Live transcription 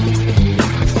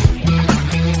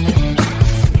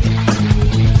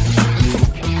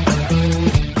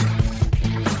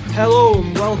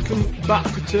Welcome back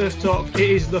to Turf Talk. It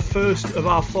is the first of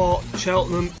our 4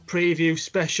 Cheltenham preview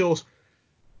specials.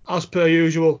 As per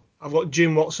usual, I've got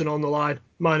Jim Watson on the line.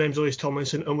 My name's Lewis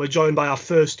Tomlinson, and we're joined by our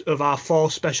first of our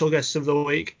 4 special guests of the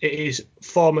week. It is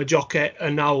former jockey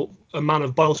and now a man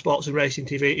of Boyle Sports and Racing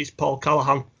TV. It's Paul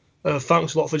Callaghan.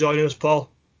 Thanks a lot for joining us,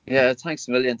 Paul. Yeah, thanks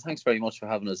a million. Thanks very much for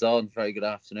having us on. Very good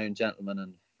afternoon, gentlemen,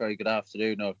 and very good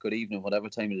afternoon or good evening, whatever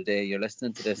time of the day you're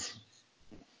listening to this.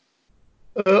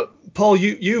 Paul,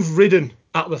 you've ridden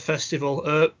at the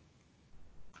festival.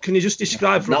 Can you just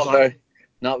describe for us?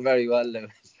 Not very well,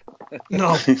 Lewis.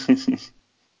 No.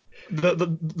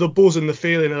 the buzz and the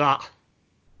feeling of that.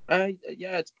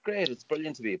 Yeah, it's great. It's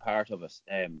brilliant to be a part of it.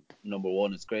 Number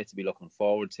one, it's great to be looking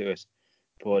forward to it.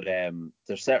 But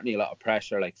there's certainly a lot of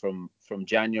pressure. Like from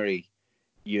January,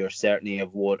 you're certainly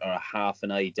have one or a half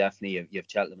an eye. Definitely, you have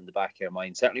Cheltenham in the back of your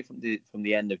mind. Certainly from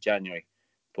the end of January.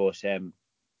 But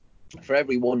for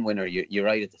every one winner, you're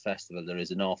right at the festival. There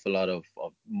is an awful lot of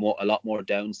a lot more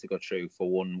downs to go through for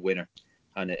one winner.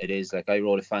 And it is like I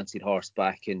rode a fancied horse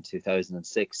back in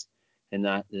 2006 in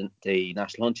the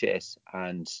National Hunt Chase,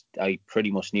 and I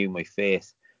pretty much knew my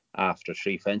fate after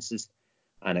 3 fences.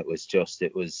 And it was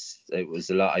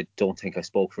a lot. I don't think I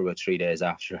spoke for about 3 days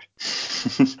after.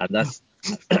 And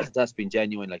that's been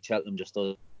genuine. Like Cheltenham just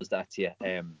does that to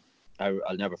you.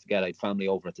 I'll never forget. I had family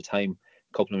over at the time.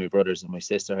 A couple of my brothers and my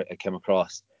sister I came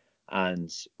across, and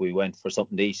we went for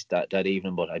something to eat that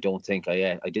evening. But I don't think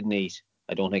I didn't eat.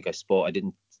 I don't think I spoke.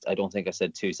 I don't think I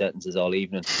said 2 sentences all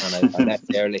evening, and I left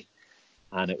early.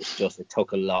 And it was just, it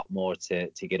took a lot more to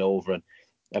get over. And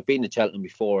I've been to Cheltenham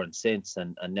before and since,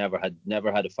 and never had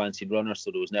a fancied runner,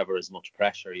 so there was never as much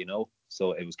pressure, you know.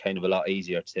 So it was kind of a lot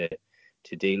easier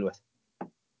to deal with.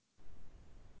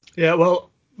 Yeah,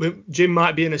 well, Jim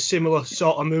might be in a similar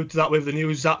sort of mood to that with the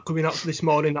news that coming out this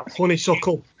morning, that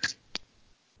Honeysuckle.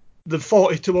 The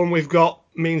 40-1 we've got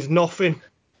means nothing.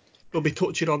 We'll be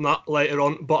touching on that later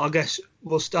on, but I guess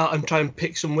we'll start and try and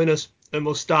pick some winners. And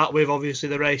we'll start with, obviously,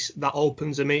 the race that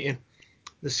opens the meeting.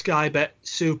 The Sky Bet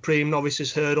Supreme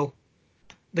Novices Hurdle.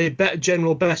 The Bet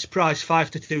General Best Price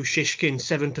 5-2 Shishkin,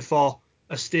 7-4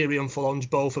 Asterion Phalange,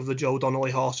 both of the Joe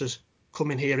Donnelly horses.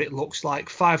 Coming here, it looks like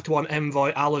 5-1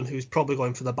 Envoy Allen, who's probably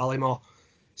going for the Ballymore.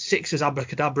 6's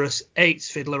Abracadabras, 8's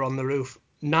Fiddler on the Roof,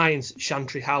 9's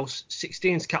Chantry House,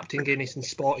 16's Captain Guinness and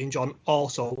Sporting John,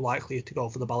 also likely to go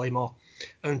for the Ballymore.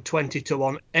 And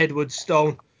 20-1 Edward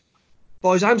Stone.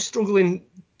 Boys, I'm struggling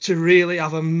to really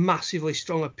have a massively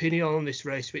strong opinion on this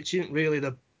race, which isn't really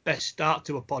the best start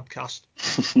to a podcast.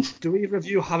 Do either of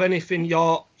you have anything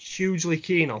you're hugely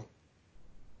keen on?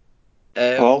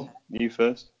 Paul, you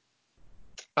first.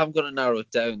 I'm going to narrow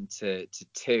it down to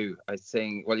 2. I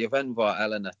think, well, you have Envoy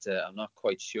Allen I'm not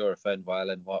quite sure if Envoy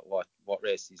Allen what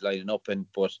race he's lining up in,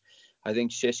 but I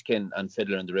think Shishkin and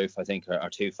Fiddler on the Roof, I think, are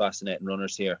 2 fascinating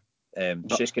runners here.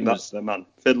 Shishkin that's the man.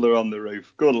 Fiddler on the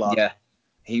Roof. Good lad. Yeah.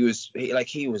 He was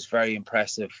very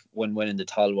impressive when winning the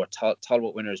Talbot.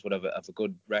 Talbot winners would have a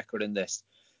good record in this.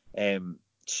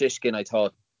 Shishkin, I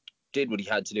thought, did what he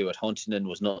had to do at Huntingdon.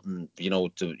 Was nothing,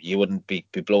 you wouldn't be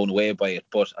blown away by it.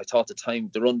 But I thought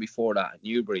the run before that at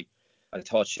Newbury, I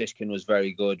thought Shishkin was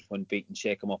very good when beating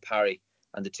Shake 'em Up Harry.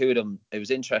 And the two of them, it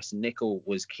was interesting. Nico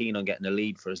was keen on getting a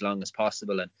lead for as long as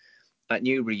possible. And at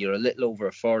Newbury, you're a little over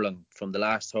a furlong from the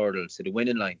last hurdle to the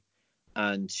winning line.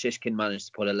 And Shishkin managed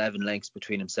to put 11 lengths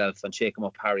between himself and Shake 'em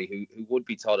Up Harry, who would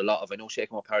be thought a lot of. I know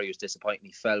Shake 'em Up Harry was disappointing.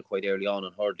 He fell quite early on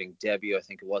hurdling debut, I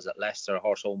think it was at Leicester, a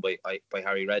horse owned by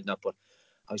Harry Redknapp. But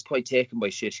I was quite taken by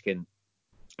Shishkin.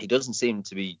 He doesn't seem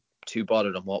to be too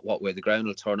bothered on what way the ground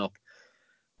will turn up.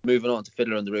 Moving on to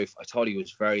Fiddler on the Roof, I thought he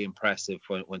was very impressive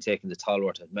when taking the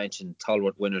Talbot. I'd mentioned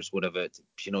Talbot winners would have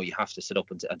you have to sit up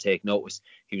and take notice.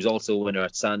 He was also a winner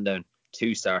at Sandown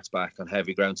 2 starts back on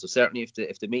heavy ground. So certainly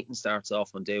if the meeting starts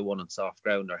off on day 1 on soft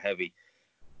ground or heavy,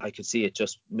 I could see it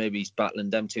just maybe battling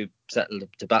them to settle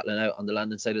to battling out on the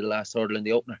landing side of the last hurdle in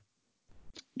the opener.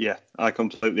 Yeah, I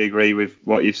completely agree with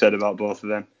what you've said about both of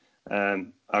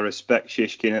them. I respect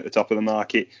Shishkin at the top of the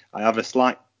market. I have a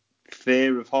slight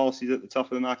fear of horses at the top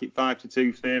of the market.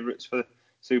 5-2 favourites for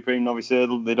Supreme Novice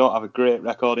Hurdle. They don't have a great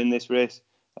record in this race.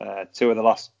 2 of the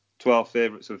last 12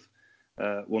 favourites have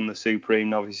won the Supreme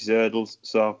Novices Hurdles.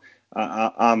 So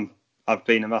I've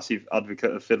been a massive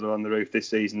advocate of Fiddler on the Roof this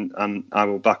season, and I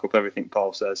will back up everything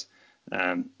Paul says.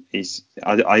 He's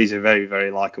a very,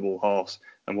 very likeable horse,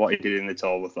 and what he did in the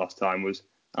Talbot last time was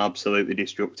absolutely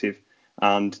destructive.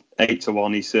 And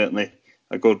 8-1 is certainly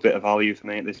a good bit of value for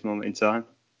me at this moment in time.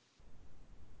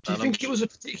 Do you think it was a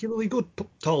particularly good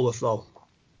Talbot though?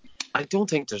 I don't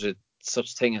think there's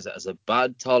such thing as a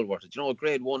bad Talbot. A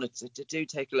grade 1, it do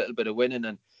take a little bit of winning,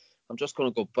 and I'm just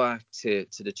going to go back to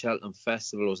the Cheltenham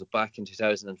Festival. Was it back in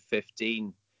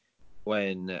 2015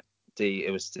 when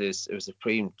it was the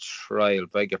Supreme Trial?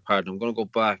 Beg your pardon. I'm going to go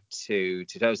back to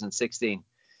 2016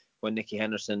 when Nicky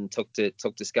Henderson took the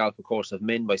scalp, of course, of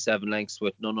Min by 7 lengths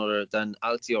with none other than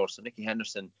Altior. So Nicky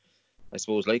Henderson, I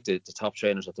suppose, like the top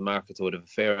trainers at the market, would have a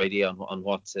fair idea on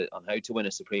how to win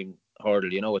a Supreme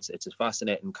Hurdle. You know, it's a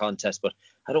fascinating contest, but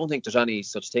I don't think there's any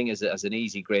such thing as an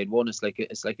easy Grade 1. It's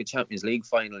like a Champions League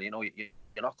final. You know, you're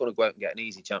not going to go out and get an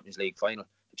easy Champions League final.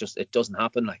 It doesn't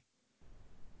happen. Like,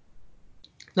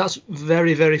 that's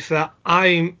very, very fair.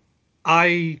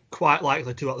 I quite like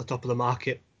the two at the top of the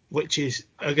market, which is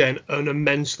again an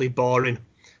immensely boring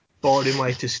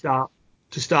way to start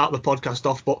the podcast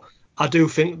off, but I do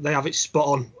think they have it spot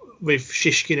on with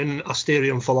Shishkin and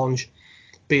Asterion Forlonge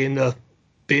being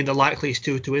the likeliest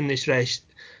two to win this race.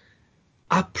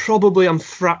 I probably am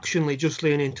fractionally just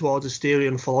leaning towards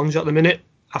Asterion Forlonge at the minute.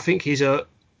 I think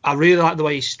I really like the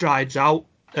way he strides out,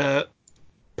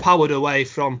 powered away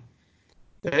from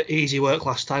easy work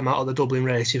last time out of the Dublin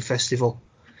Racing Festival.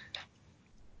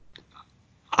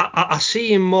 I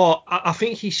see him more. I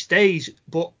think he stays,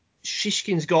 but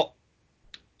Shishkin's got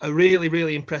a really,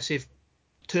 really impressive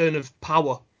turn of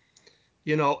power.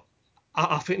 You know,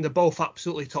 I think they're both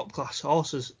absolutely top class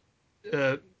horses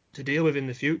to deal with in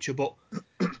the future. But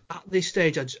at this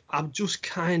stage, I just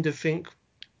kind of think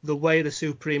the way the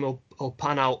Supreme will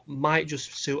pan out might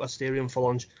just suit Asterion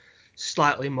Forlonge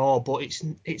slightly more. But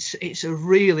it's a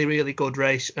really, really good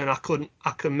race, and I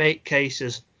can make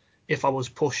cases if I was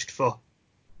pushed for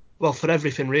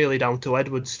everything really down to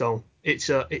Edwardstone. It's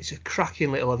a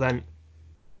cracking little event.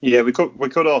 Yeah, we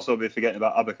could also be forgetting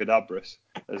about Abacadabras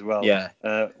as well. Yeah.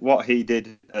 What he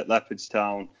did at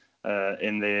Leopardstown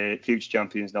in the Future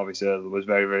Champions Novice Hurdle was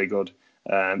very, very good.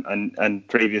 And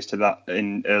previous to that,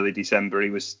 in early December,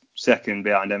 he was second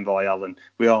behind Envoy Allen.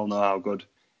 We all know how good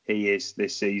he is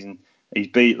this season. He's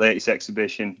beat latest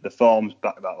exhibition. The form's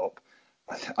back that up.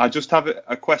 I just have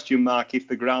a question mark if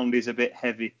the ground is a bit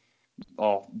heavy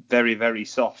or very, very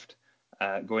soft.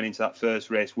 Going into that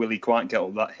first race, will he quite get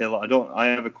up that hill? I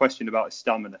have a question about his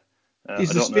stamina.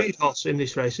 He's the speed horse in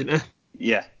this race, isn't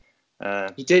he? Yeah.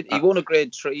 He won a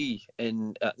Grade 3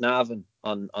 at Navan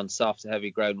on soft to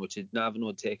heavy ground, which Navan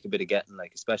would take a bit of getting,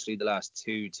 like, especially the last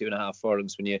 2.5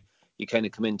 furlongs when you kind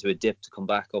of come into a dip to come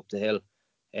back up the hill.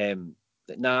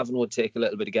 Navan would take a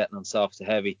little bit of getting on soft to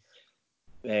heavy.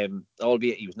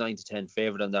 Albeit he was 9 to 10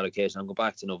 favourite on that occasion. I'll go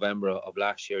back to November of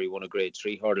last year. He won a Grade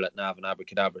 3 hurdle at Navan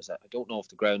Abacadabras. I don't know if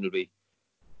the ground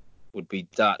would be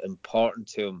that important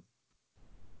to him.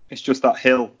 It's just that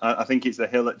hill. I think it's the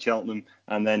hill at Cheltenham,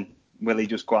 and then will he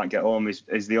just quite get home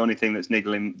is the only thing that's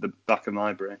niggling the back of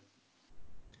my brain.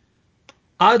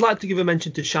 I'd like to give a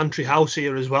mention to Chantry House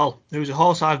here as well, who's a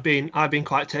horse I've been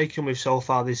quite taken with so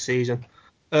far this season.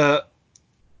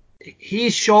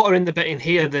 He's shorter in the betting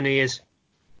here than he is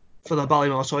for the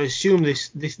Ballymore, so I assume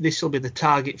this will be the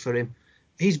target for him.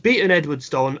 He's beaten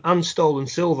Edwardstone and Stolen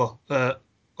Silver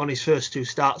on his first 2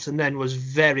 starts, and then was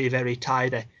very, very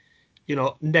tidy. You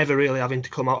know, never really having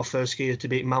to come out of first gear to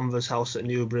beat Manvers House at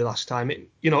Newbury last time.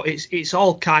 It's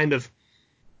all kind of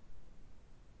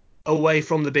away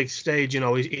from the big stage. You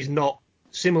know, he's not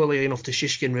similarly enough to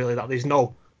Shishkin really that there's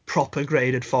no proper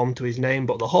graded form to his name,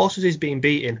 but the horses he's been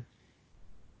beating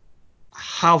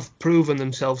have proven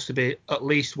themselves to be at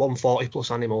least 140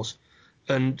 plus animals,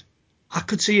 and I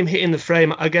could see him hitting the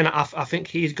frame again. I think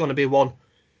he's going to be one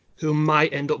who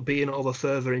might end up being over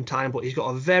further in time, but he's got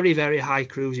a very, very high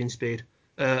cruising speed.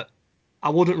 I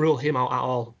wouldn't rule him out at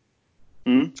all.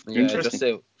 Yeah, just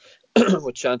say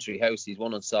with Chantry House, he's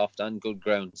won on soft and good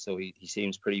ground, so he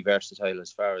seems pretty versatile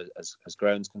as far as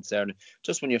ground's concerned.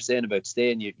 Just when you're saying about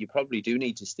staying, you probably do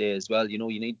need to stay as well. You know,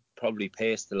 you need probably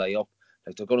pace to lie up.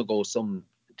 Like they're going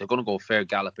to go fair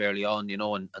gallop early on, you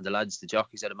know, and the lads, the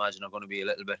jockeys, I'd imagine, are going to be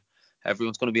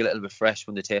everyone's going to be a little bit fresh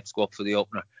when the tapes go up for the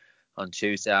opener on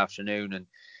Tuesday afternoon, and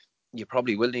you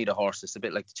probably will need a horse. It's a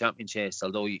bit like the Champion Chase,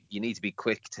 although you need to be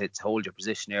quick to hold your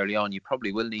position early on. You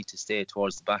probably will need to stay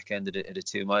towards the back end of the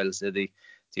 2 miles of the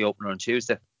opener on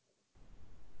Tuesday.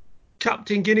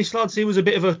 Captain Guinness, lads, he was a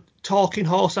bit of a talking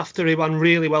horse after he ran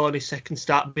really well on his second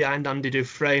start behind Andy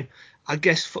Dufresne. I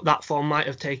guess that form might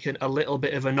have taken a little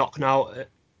bit of a knock now.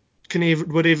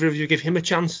 Would either of you give him a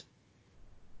chance?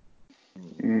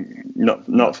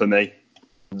 Not for me.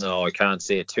 No, I can't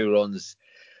see it. 2 runs.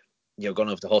 You're going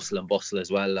to have to hustle and bustle as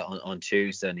well on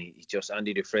Tuesday. And he just,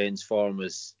 Andy Dufresne's form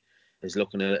is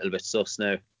looking a little bit sus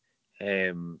now.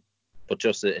 But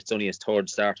just it's only his 3rd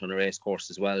start on a race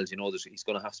course as well. You know, he's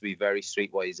going to have to be very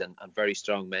streetwise and very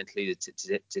strong mentally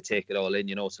to take it all in.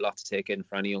 You know, it's a lot to take in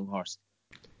for any young horse.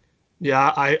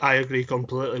 Yeah, I agree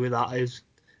completely with that. He's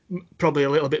probably a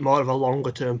little bit more of a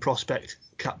longer term prospect,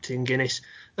 Captain Guinness.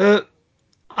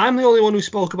 I'm the only one who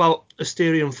spoke about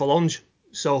Asterion Forlonge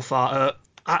so far.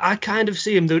 I kind of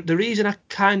see him. The reason I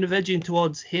kind of edging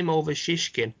towards him over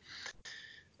Shishkin,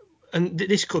 and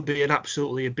this could be an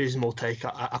absolutely abysmal take.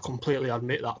 I completely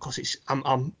admit that, because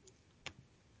I'm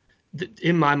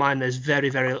in my mind there's very,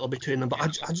 very little between them. But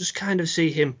I just kind of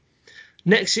see him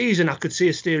next season. I could see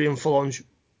Asterion Forlonge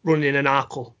running an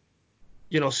Arkle,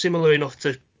 similar enough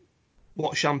to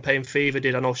what Champagne Fever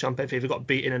did. I know Champagne Fever got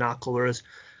beaten in Arkle, whereas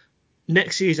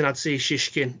next season I'd see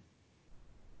Shishkin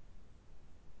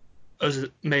as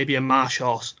maybe a marsh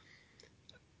horse.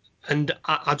 And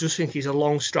I just think he's a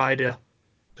long strider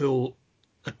who'll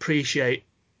appreciate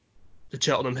the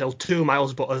Cheltenham Hill 2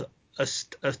 miles, but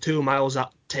a 2 miles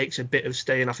that takes a bit of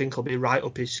staying. I think he'll be right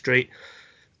up his street.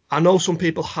 I know some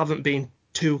people haven't been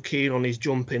too keen on his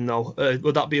jumping though.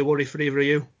 Would that be a worry for either of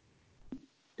you?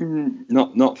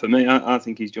 Not for me. I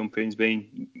think his jumping's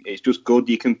it's just good.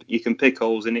 You can pick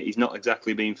holes in it. He's not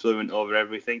exactly been fluent over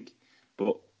everything,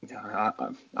 but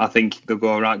I think they'll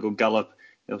go a right good gallop.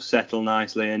 He'll settle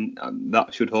nicely, and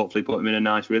that should hopefully put him in a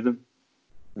nice rhythm.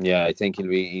 Yeah, I think he'll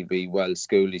be well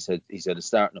schooled. He said he's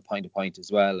starting a point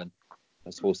as well, and I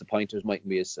suppose the pointers mightn't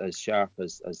be as sharp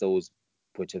as those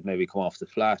which have maybe come off the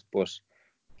flat, but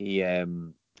he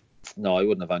no, I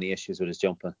wouldn't have any issues with his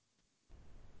jumping.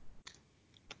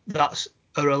 That's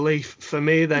a relief for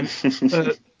me then.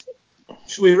 Should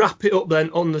we wrap it up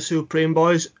then on the Supreme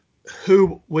Boys?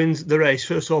 Who wins the race?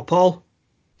 First of all, Paul?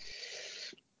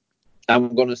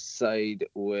 I'm going to side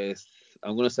with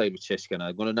Shishkin.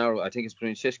 I'm going to narrow. I think it's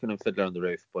between Shishkin and Fiddler on the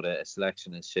Roof, but a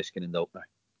selection is Shishkin in the opener.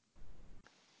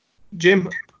 Jim?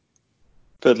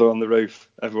 Fiddler on the Roof.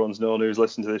 Everyone's known who's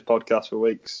listened to this podcast for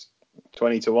weeks.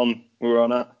 20-1 we were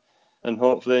on at, and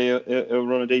hopefully he'll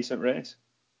run a decent race.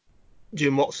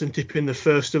 Jim Watson tipping the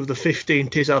first of the 15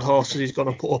 Tizard horses he's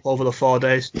going to put up over the 4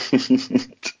 days.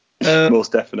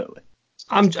 Most definitely.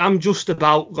 I'm just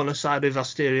about going to side with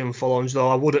Asterion Forlonge, though.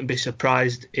 I wouldn't be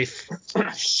surprised if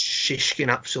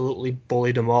Shishkin absolutely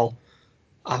bullied them all.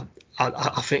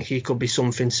 I think he could be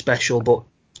something special, but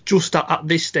just at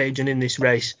this stage and in this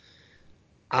race,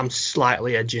 I'm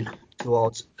slightly edging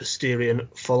towards Asterion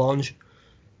Forlonge.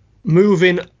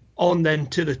 Moving on then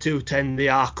to the 210, the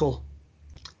Arkle.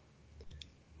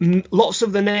 Lots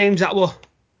of the names that were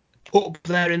up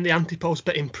there in the anti-post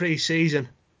betting pre-season,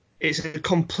 it's a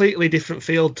completely different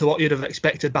field to what you'd have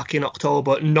expected back in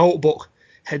October. Notebook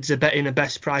heads a bet in a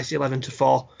best price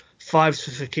 11-4. 5's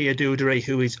for Fakir Dudery,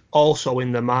 who is also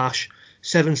in the marsh.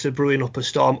 7's for Brewing Up a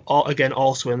Storm, again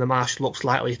also in the marsh, looks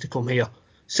likely to come here.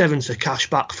 7's for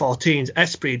Cashback, 14's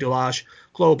Esprit du Large,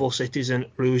 Global Citizen,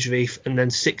 Rouge Vif, and then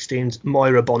 16's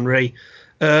Moira Bonry.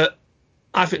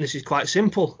 I think this is quite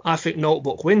simple. I think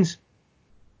Notebook wins.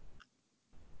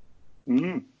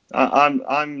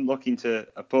 I'm looking to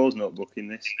oppose Notebook in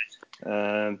this.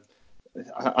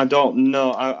 I don't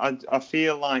know. I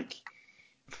feel like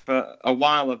for a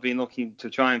while I've been looking to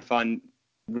try and find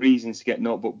reasons to get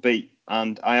Notebook beat,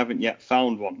 and I haven't yet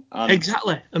found one. And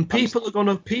exactly, and people are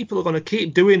gonna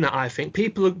keep doing that. I think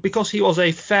because he was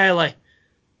a fairly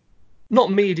not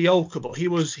mediocre, but he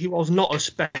was not a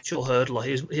special hurdler.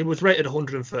 He was rated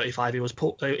 135. He was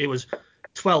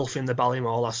 12th in the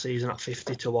Ballymore last season at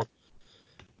 50-1.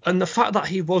 And the fact that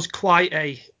he was quite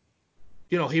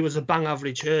he was a bang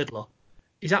average hurdler,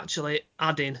 is actually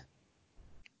adding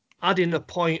a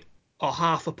point or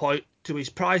half a point to his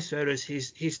price, whereas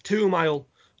his 2 mile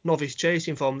novice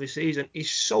chasing form this season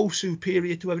is so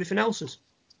superior to everything else's.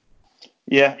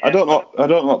 Yeah, I don't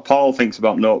know what Paul thinks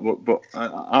about Notebook, but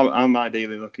I'm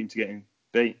ideally looking to get him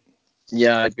beat.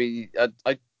 Yeah,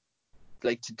 I'd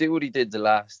like to do what he did the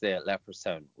last day at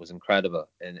Leopardstown was incredible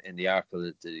in the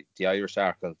Arkle, the Irish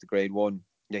Arkle, the Grade 1.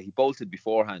 Yeah, he bolted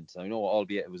beforehand. I know,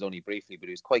 albeit it was only briefly, but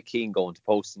he was quite keen going to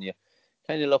post, and you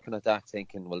kind of looking at that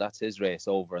thinking, well, that's his race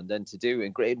over. And then to do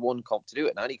in Grade 1 to do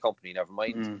it in any company, never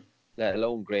mind, let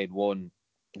alone Grade 1.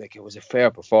 Like, it was a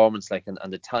fair performance, like,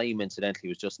 and the time incidentally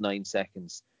was just 9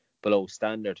 seconds below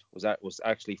standard. Was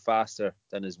actually faster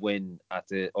than his win at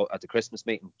the Christmas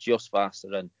meeting, just faster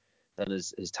than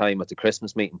his time at the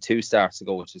Christmas meeting 2 starts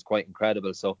ago, which is quite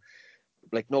incredible. So,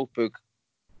 like, Notebook,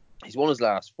 he's won his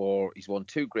last 4. He's won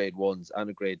 2 Grade 1s and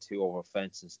a Grade 2 over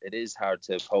fences. It is hard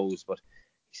to oppose, but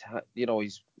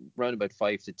he's round about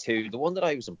 5-2. The one that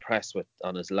I was impressed with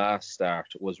on his last start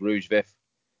was Rouge Vif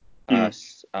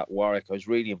at Warwick. I was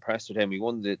really impressed with him. He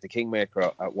won the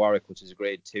Kingmaker at Warwick, which is a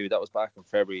Grade 2. That was back on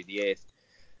February the 8th.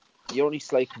 The only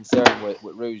slight concern with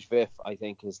Rouge Vif, I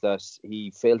think, is that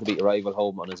he failed to beat a rival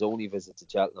home on his only visit to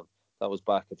Cheltenham. That was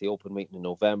back at the Open meeting in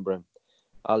November. And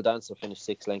Al Dancer finished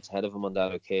 6 lengths ahead of him on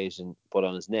that occasion, but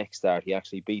on his next start, he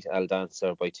actually beat Al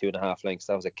Dancer by 2.5 lengths.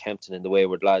 That was at Kempton in the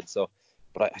Wayward Lad. So,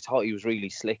 but I thought he was really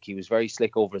slick. He was very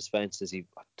slick over his fences. He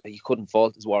couldn't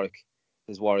fault his Warwick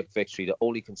victory. The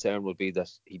only concern would be that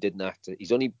he didn't act.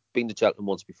 He's only been to Cheltenham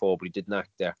once before, but he didn't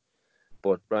act there.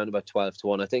 But round about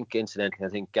 12-1, I think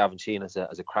Gavin Sheehan has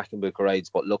a cracking book of rides,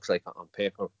 but looks like on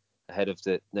paper ahead of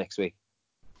the next week.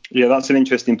 Yeah, that's an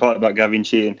interesting part about Gavin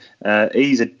Sheehan.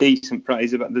 He's a decent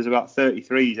price. There's about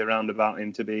 33s around about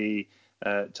him to be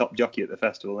top jockey at the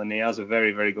festival, and he has a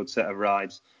very, very good set of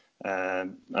rides.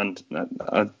 And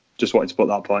I just wanted to put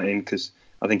that point in because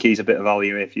I think he's a bit of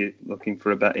value if you're looking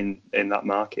for a bet in that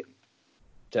market.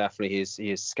 Definitely,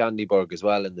 he is Scandiburg as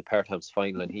well in the Perthams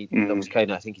final, and he looks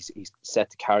I think he's set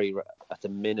to carry at the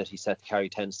minute. He's set to carry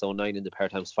 10 stone 9 in the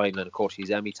Perthams final, and of course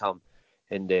he's Emmy Tom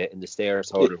in the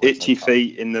stairs hurdle. Itchy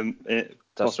feet in the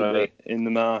possibly right. in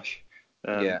the marsh.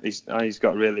 He's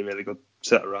got a really, really good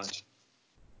set of rides.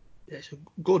 It's a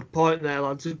good point there,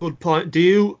 lads. A good point. Do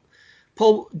you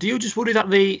just worry that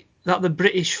the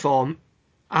British form?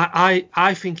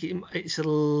 I think it's a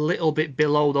little bit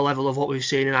below the level of what we've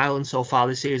seen in Ireland so far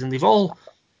this season. They've all,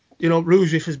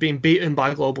 Rouge Vif has been beaten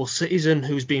by Global Citizen,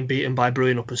 who's been beaten by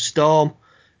Brewing Up a Storm.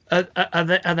 Are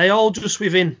they all just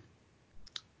within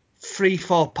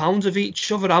 3-4 pounds of each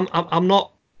other? I'm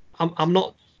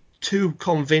not too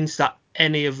convinced that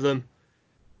any of them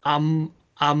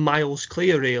are miles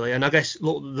clear, really. And I guess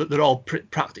look, they're all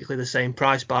practically the same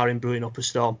price, barring Brewing Up a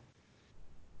Storm.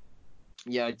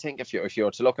 Yeah, I think if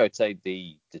you're to look outside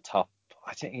the top,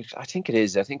 I think it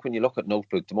is. I think when you look at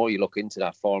Notebook, the more you look into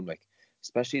that form, like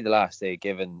especially the last day,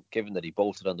 given that he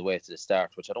bolted on the way to the start,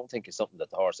 which I don't think is something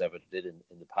that the horse ever did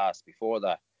in the past before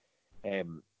that.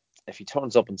 If he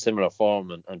turns up in similar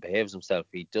form and behaves himself,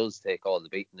 he does take all the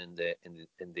beating in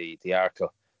the Arca.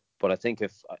 But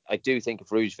I do think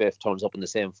if Rouge Vif turns up in the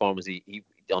same form as he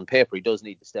on paper, he does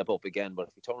need to step up again. But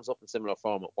if he turns up in similar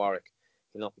form at Warwick,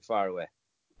 he'll not be far away.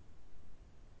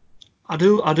 I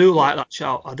do like that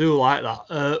shout. I do like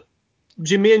that.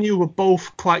 Jimmy and you were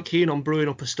both quite keen on Brewing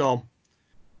Up a Storm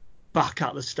back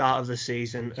at the start of the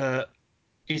season.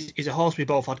 He's a horse we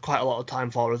both had quite a lot of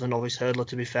time for as a novice hurdler,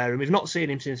 to be fair, and we've not seen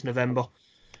him since November.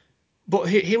 But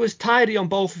he was tidy on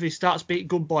both of his starts, beat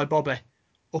Good Boy Bobby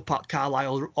up at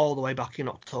Carlisle all the way back in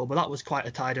October. That was quite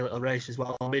a tidy little race as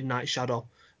well. Midnight Shadow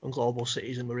and Global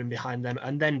Citizen were in behind them,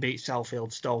 and then beat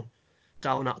Southfield Stone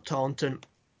down at Taunton.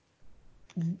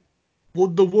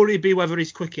 Would the worry be whether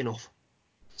he's quick enough?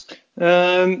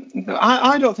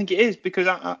 I don't think it is, because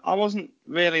I wasn't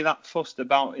really that fussed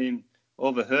about him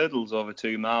over hurdles over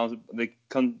 2 miles. They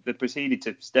proceeded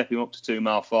to step him up to 2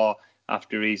 mile 4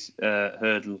 after his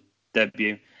hurdle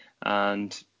debut,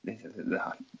 and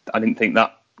I didn't think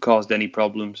that caused any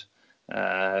problems.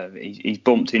 He's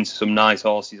bumped into some nice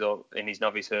horses in his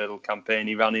novice hurdle campaign.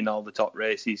 He ran in all the top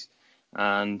races,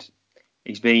 and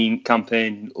he's been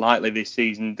campaigned lightly this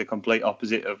season, the complete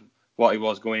opposite of what he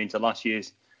was going into last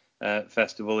year's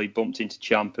festival. He bumped into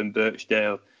Champ and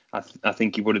Birchdale. I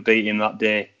think he would have beat him that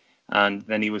day, and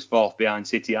then he was 4th behind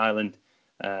City Island.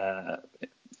 I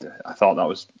thought that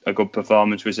was a good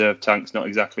performance. Reserve Tank's not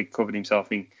exactly covered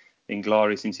himself in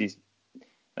glory since his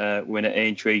win at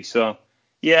Aintree. So,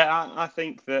 yeah, I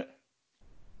think that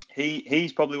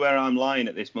he's probably where I'm lying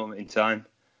at this moment in time.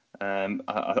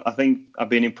 I think I've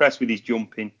been impressed with his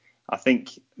jumping. I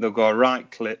think they'll go a right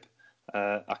clip.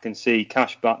 I can see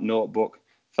Cashback, Notebook,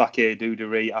 Fakir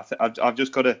Duderie. I've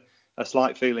just got a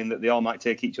slight feeling that they all might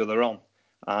take each other on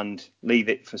and leave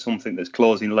it for something that's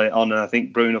closing late on. And I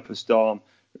think Brewing Up a Storm,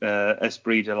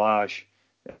 Esprit de Large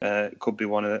could be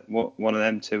one of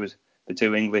them two as the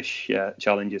two English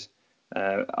challengers.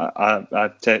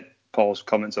 I take Paul's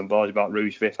comments on board about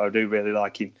Rouge Vif. I do really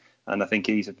like him, and I think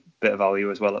he's a bit of value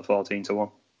as well at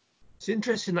 14-1. It's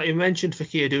interesting that you mentioned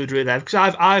Fakir Duderie there,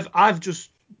 because I've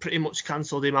just pretty much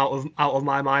cancelled him out of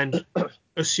my mind,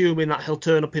 assuming that he'll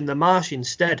turn up in the marsh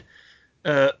instead.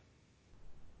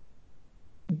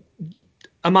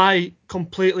 Am I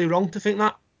completely wrong to think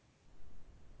that?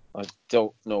 I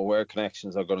don't know where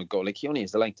connections are going to go. Like, he only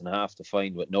has a length and a half to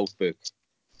find with Notebook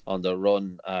on the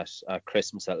run at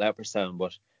Christmas at Leopardstown.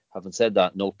 But having said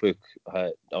that, Notebook,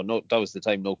 that was the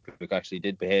time Notebook actually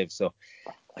did behave. So,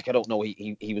 like, I don't know.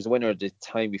 He was a winner the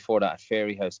time before that at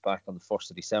Fairyhouse back on the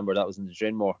 1st of December. That was in the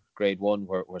Drinmore Grade 1,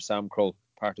 where Sam Crow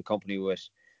parted company with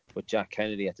Jack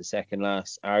Kennedy at the second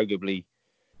last. Arguably,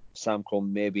 Sam Crow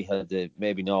maybe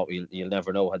not. You'll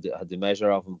never know. Had the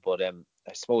measure of him, but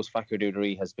I suppose Fakir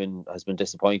Duderie has been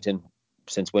disappointing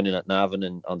since winning at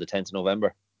Navan on the 10th of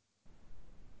November.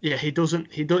 Yeah, he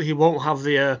won't have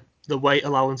the the weight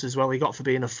allowance as well he got for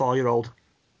being a 4-year-old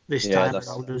this time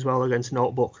around as well against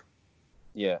Notebook.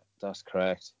 Yeah, that's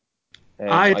correct.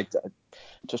 I'd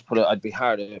I'd be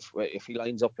hard if he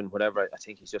lines up in whatever. I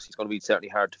think he's going to be certainly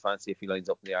hard to fancy if he lines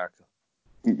up in the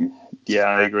Arkle. Yeah,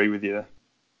 I agree with you there.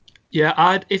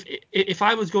 Yeah, if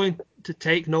I was going to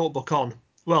take Notebook on,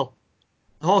 well,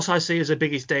 the horse I see as the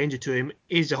biggest danger to him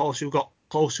is the horse who got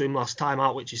close to him last time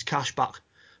out, which is Cashback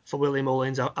for Willie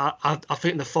Mullins. I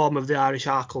think the form of the Irish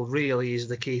Arkle really is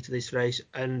the key to this race,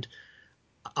 and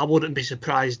I wouldn't be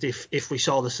surprised if we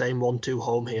saw the same 1-2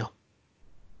 home here.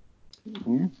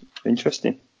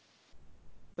 Interesting.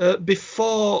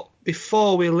 Before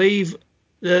we leave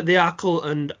the Arkle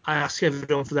and I ask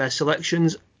everyone for their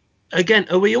selections, again,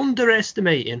 are we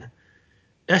underestimating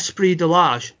Esprit de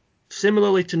l'Age?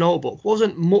 Similarly to Notebook,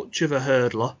 wasn't much of a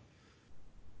hurdler,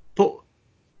 but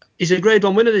he's a Grade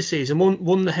 1 winner this season.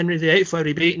 Won the Henry VIII where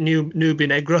he beat Nubia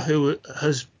Negra, who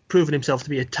has proven himself to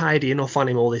be a tidy enough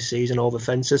animal this season over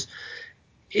fences.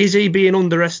 Is he being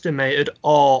underestimated,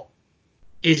 or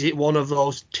is it one of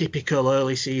those typical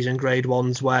early season Grade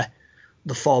 1s where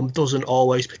the form doesn't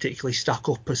always particularly stack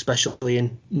up, especially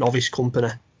in novice company?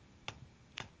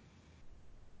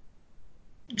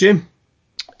 Jim?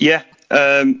 Yeah,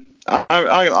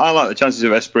 I like the chances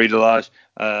of Esprit de l'Age.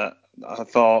 I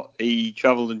thought he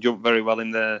travelled and jumped very well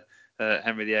in the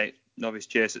Henry VIII novice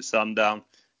chase at Sandown.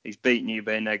 He's beat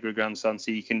Nubia Negra grandson, so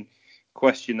you can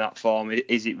question that form.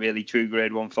 Is it really true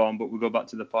Grade 1 form? But we go back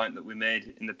to the point that we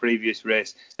made in the previous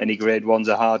race. Any Grade 1's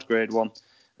a hard Grade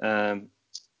 1.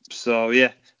 So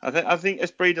yeah, I think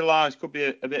Esprit de l'Age could be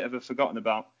a bit of a forgotten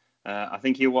about. I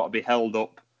think he'll want to be held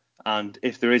up, and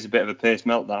if there is a bit of a pace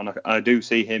meltdown, I do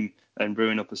see him and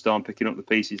Brewing Up a Storm picking up the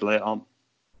pieces late on.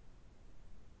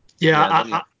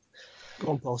 Yeah, go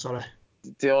on, Paul. Sorry.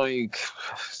 The only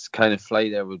kind of fly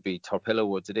there would be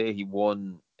Torpillo. Today he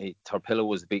won. Torpillo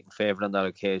was the beaten favourite on that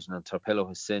occasion, and Torpillo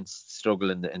has since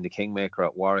struggled in the Kingmaker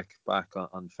at Warwick back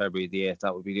on February the 8th.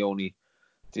 That would be the only,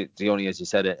 as you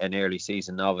said, an early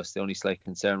season novice. The only slight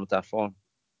concern with that form.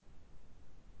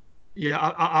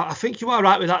 Yeah, I think you are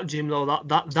right with that, Jim. Though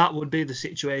that would be the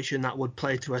situation that would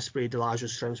play to Esprit de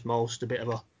l'Age's strengths most.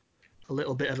 A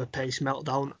little bit of a pace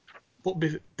meltdown, but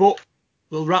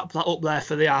we'll wrap that up there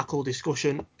for the Arkle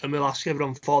discussion, and we'll ask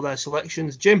everyone for their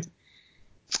selections. Jim?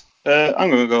 I'm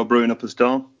going to go Brewing Up a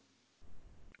Storm.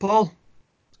 Paul?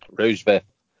 Rouge Vert.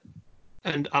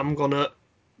 And I'm going to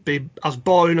be as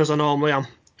boring as I normally am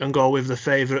and go with the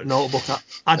favourite Notebook.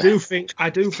 I do think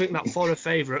that for a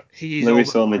favourite, he is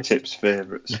Lewis overpriced. only tips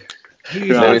favourites.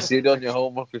 Lewis, you done your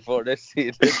homework before this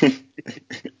season.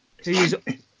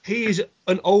 He is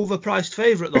an overpriced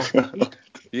favourite, though.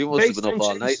 You must have been up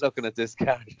all night looking at this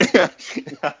card.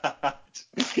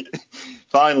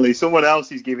 Finally, someone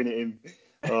else is giving it him.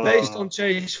 Based on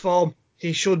Chase form,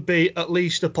 he should be at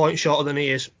least a point shorter than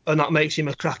he is, and that makes him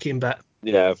a cracking bet.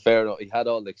 Yeah, fair enough. He had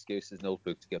all the excuses,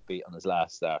 Notebook, to get beat on his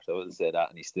last start. I wouldn't say that,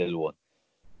 and he still won.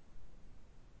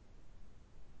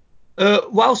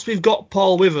 Whilst we've got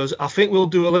Paul with us, I think we'll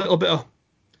do a little bit of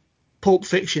Pulp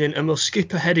Fiction and we'll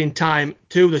skip ahead in time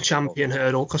to the Champion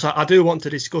Hurdle, because I do want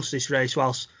to discuss this race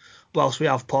whilst we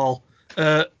have Paul.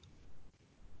 I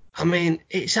mean,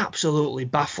 it's absolutely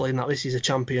baffling that this is a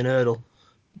Champion Hurdle,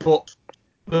 but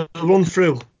we'll run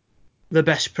through the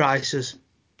best prices.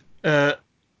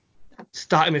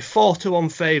 Starting with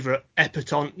 4-1 favourite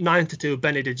Epatante, 9-2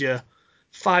 Benny-de-Dieu,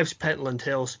 5's Pentland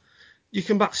Hills. You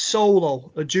can back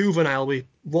Solo, a juvenile with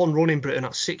one run in Britain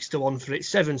at 6-1 for it.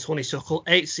 7's Honeysuckle,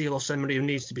 8's Seal Yosemite, who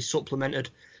needs to be supplemented.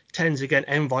 10's again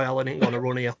Envoy Allen ain't gonna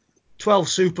run here. 12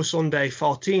 Super Sunday,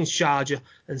 14's Charger,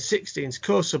 and 16's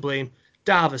Co Sublime,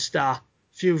 Dava Star,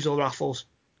 Fusel Raffles,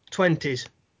 20's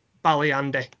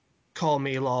Ballyandy, Call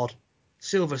Me Lord,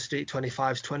 Silver Street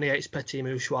 25's, 28's Petit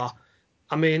Mouchoir.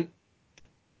 I mean,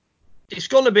 there's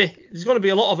going to be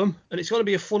a lot of them, and it's going to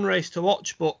be a fun race to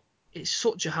watch, but it's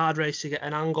such a hard race to get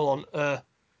an angle on.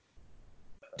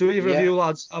 Do either of you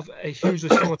lads have a hugely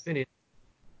strong opinion?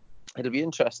 It'll be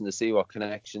interesting to see what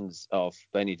connections of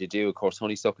Benny-de-Dieu. Of course,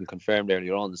 Honeysuckle confirmed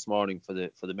earlier on this morning for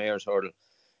the Mayor's Hurdle.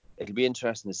 It'll be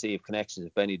interesting to see if connections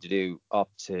of Benny-de-Dieu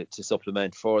opt to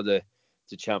supplement for the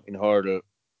Champion Hurdle.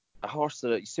 A horse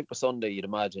that Super Sunday, you'd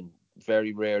imagine,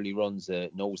 very rarely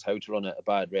knows how to run a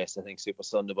bad race. I think Super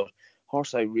Sunday, but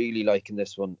horse I really like in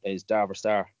this one is Dava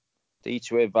Star. The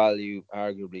each way value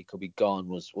arguably could be gone.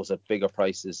 Was at bigger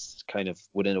prices kind of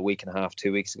within a week and a half,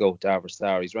 2 weeks ago. Dava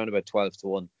Star, he's around about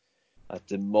 12-1 at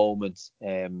the moment.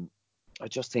 I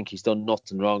just think he's done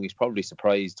nothing wrong. He's probably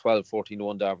surprised.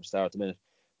 12-14-1 Dava Star at the minute.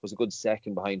 Was a good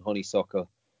second behind Honeysuckle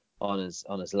on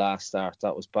his last start.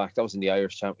 That was in the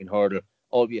Irish Champion Hurdle.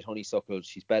 albeit Honeysuckle,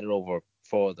 she's better over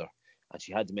further, and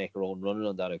she had to make her own running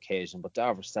on that occasion. But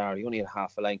Darver Star, he only had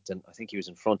half a length, and I think he was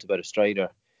in front about a stride, or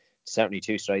certainly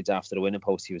 2 strides after the winning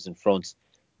post, he was in front.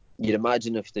 You'd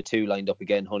imagine if the two lined up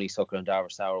again, Honeysuckle and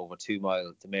Darver Star over 2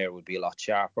 mile, the mare would be a lot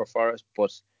sharper for it,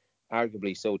 but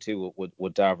arguably so too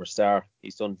would Darver Star.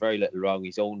 He's done very little wrong.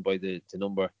 He's owned by the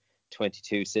number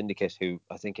 22 syndicate, who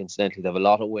I think incidentally they have a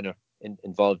lot of winner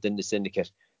involved in the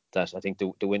syndicate. That I think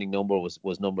the winning number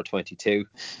was number 22.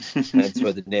 That's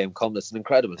where the name comes. It's an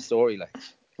incredible story, like.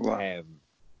 Wow.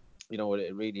 You know,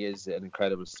 it really is an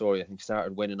incredible story. I think he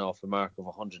started winning off a mark of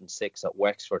 106 at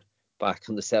Wexford back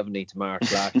on the 17th of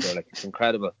March last year. Like, it's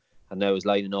incredible. And now he's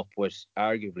lining up with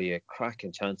arguably a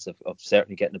cracking chance of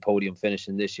certainly getting a podium finish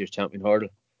in this year's Champion Hurdle.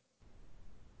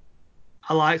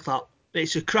 I like that.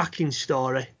 It's a cracking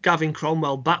story. Gavin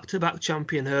Cromwell, back-to-back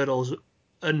Champion Hurdles,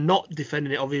 and not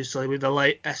defending it obviously with the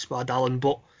late Espadallen,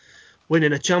 but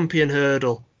winning a Champion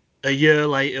Hurdle a year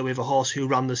later with a horse who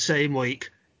ran the same week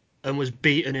and was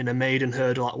beaten in a maiden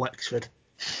hurdle at Wexford.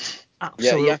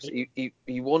 Absolutely. Yeah,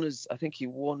 he won his. I think he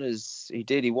won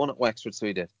at Wexford, so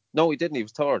he did. No, he didn't. He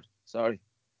was third. Sorry.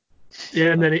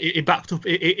 Yeah, and then he backed up.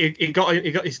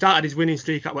 He started his winning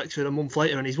streak at Wexford a month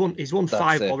later, and he's won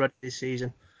 5 already this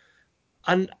season.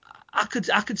 And I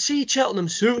could see Cheltenham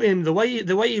suiting him the way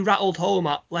he rattled home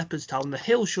at Leopardstown. The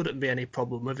hill shouldn't be any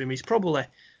problem with him. He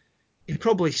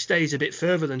probably stays a bit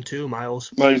further than 2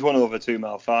 miles. Well, he's won over 2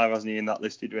 mile 5, hasn't he, in that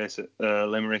listed race at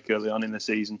Limerick early on in the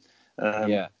season.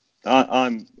 Yeah.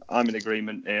 I'm in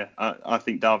agreement here. I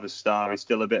think Darver Star is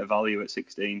still a bit of value at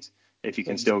 16s if you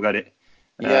can still get it.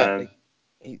 Yeah,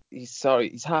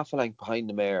 he's half a length behind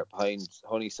the mare, behind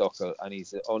Honeysuckle, and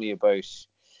he's only about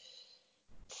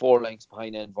 4 lengths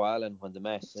behind Envoalen when they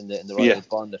met in the Royal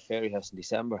Bond at Fairyhouse in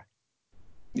December.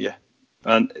 Yeah,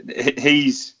 and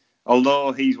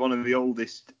although he's one of the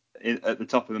oldest at the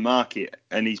top of the market,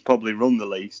 and he's probably run the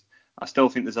least, I still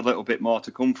think there's a little bit more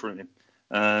to come from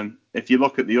him. If you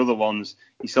look at the other ones,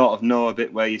 you sort of know a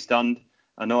bit where you stand.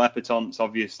 I know Epatant's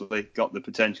obviously got the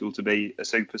potential to be a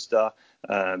superstar.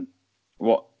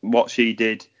 What she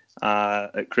did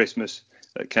at Christmas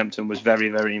at Kempton was very,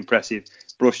 very impressive.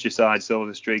 Brushed aside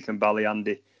Silver Streak and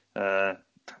Ballyandy.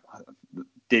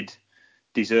 Did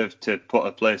deserve to put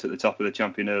a place at the top of the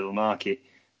Champion Hurdle market.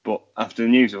 But after the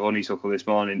news of Honeysuckle this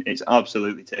morning, it's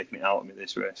absolutely taken it out of me,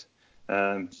 this race.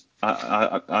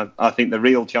 I think the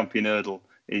real Champion Hurdle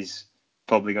is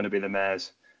probably going to be the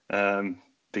mares,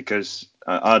 because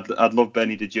I'd love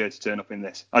Benny de Dieu to turn up in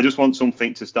this. I just want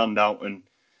something to stand out and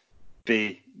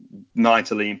be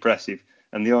mightily impressive.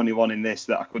 And the only one in this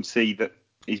that I could see that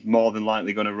he's more than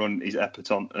likely going to run is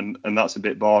Epatant, and that's a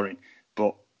bit boring.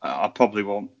 But I probably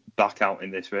won't back out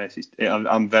in this race.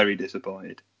 I'm very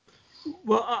disappointed.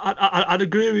 Well, I'd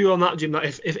agree with you on that, Jim,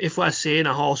 that if we're seeing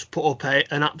a horse put up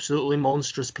an absolutely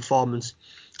monstrous performance,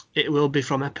 it will be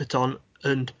from Epatant.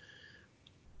 And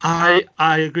I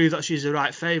agree that she's the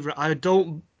right favourite. I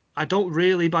don't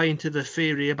really buy into the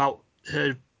theory about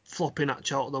her flopping at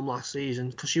Cheltenham last season,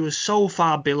 because she was so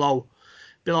far below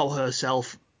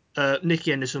herself. Nicky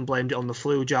Henderson blamed it on the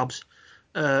flu jabs.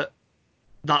 That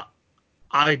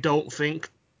I don't think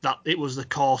that it was the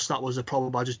course that was the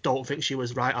problem. I just don't think she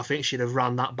was right. I think she'd have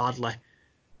ran that badly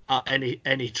at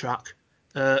any track.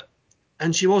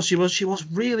 And she was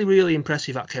really, really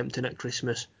impressive at Kempton at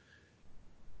Christmas.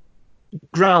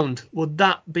 Ground, would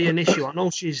that be an issue? I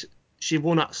know she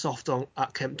won at soft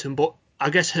at Kempton, but I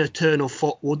guess her turn of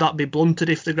foot, would that be blunted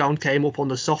if the ground came up on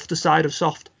the softer side of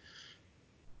soft?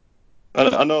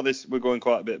 I know we're going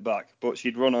quite a bit back, but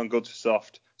she'd run on good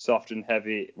soft and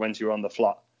heavy when she were on the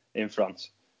flat in France.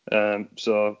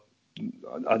 So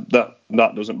that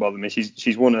doesn't bother me.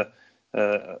 She's won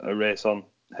a race on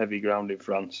heavy ground in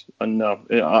France, and no,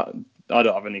 I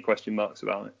don't have any question marks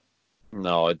about it.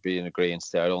 No, I'd be in agreement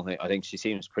there. I think she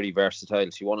seems pretty versatile.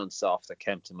 She won on soft at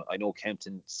Kempton. I know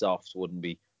Kempton soft wouldn't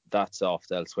be that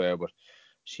soft elsewhere, but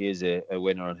she is a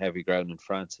winner on heavy ground in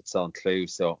France at Saint-Cloud,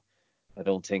 so I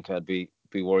don't think I'd be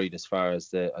worried as far as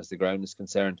the ground is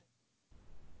concerned.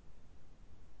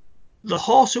 The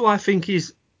horse who I think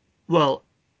is, will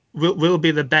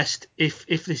be the best if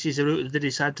this is a route that they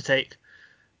decide to take,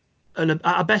 and at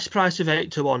a best price of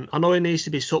 8-1. I know it needs to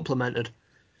be supplemented,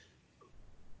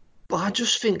 but I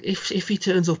just think if he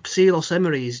turns up, Sealos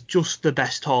Emery is just the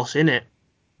best horse in it.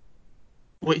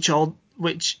 Which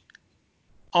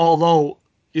although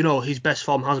his best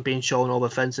form has been shown over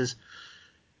fences,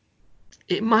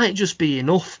 it might just be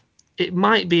enough. It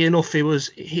might be enough.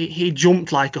 He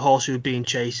jumped like a horse who'd been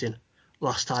chasing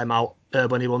last time out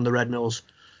when he won the Red Mills.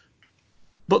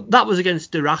 But that was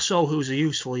against Durasso, who's a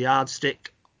useful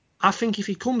yardstick. I think if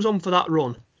he comes on for that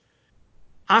run,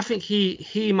 I think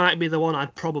he might be the one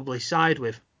I'd probably side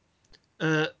with.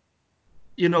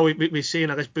 We've seen,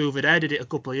 I guess, Bouvard did it a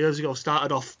couple of years ago,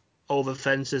 started off over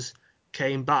fences,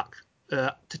 came back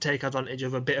to take advantage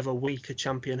of a bit of a weaker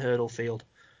champion hurdle field.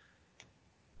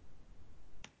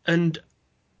 And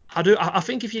I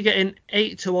think if you're getting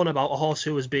 8-1 about a horse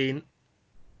who has been,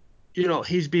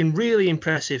 he's been really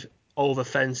impressive over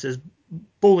fences,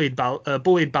 bullied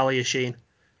Ballyasheen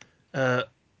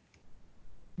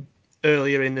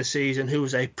earlier in the season, who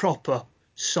was a proper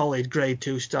solid Grade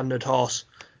 2 standard horse.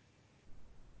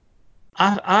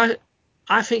 I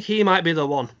think he might be the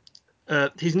one.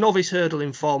 His novice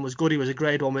hurdling form was good. He was a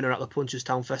Grade 1 winner at the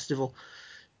Punchestown Festival.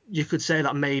 You could say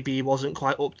that maybe he wasn't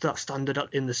quite up to that standard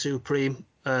in the Supreme,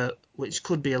 which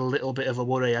could be a little bit of a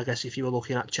worry, I guess, if you were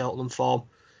looking at Cheltenham form.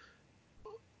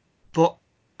 But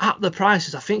at the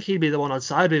prices, I think he'd be the one I'd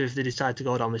side with if they decide to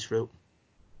go down this route.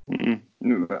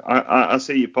 I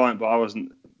see your point, but I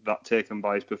wasn't that taken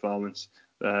by his performance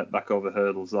back over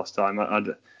hurdles last time. I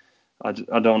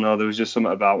don't know. There was just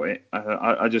something about it.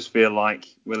 I just feel like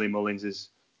Willie Mullins has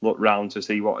looked round to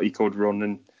see what he could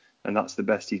run, and that's the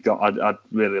best he's got. I'd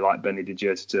really like Benny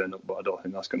Didier to turn up, but I don't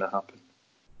think that's going to happen.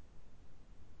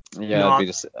 Yeah,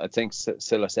 I think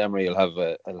Silas Emery will have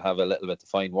a little bit to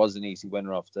find. Was an easy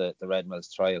winner off the Red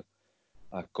Mills trial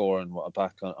at Goran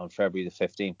back on February the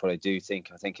 15th, but I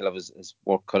think he'll have his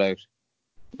work cut out.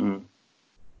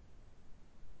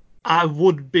 I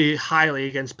would be highly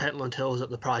against Pentland Hills at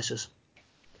the prices.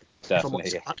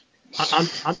 Definitely.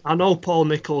 I know Paul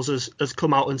Nicholls has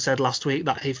come out and said last week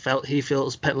that he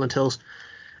feels Pentland Hills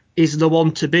is the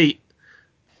one to beat.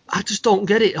 I just don't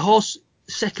get it. Horse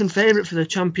second favourite for the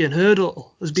champion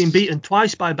hurdle has been beaten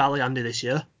twice by Ballyandy this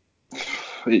year.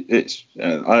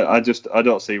 I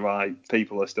don't see why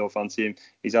people are still fancying him.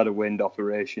 He's had a wind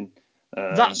operation.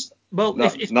 That's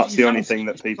the only thing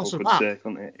that people could say,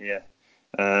 couldn't it? Yeah.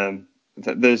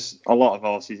 There's a lot of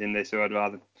horses in this who I'd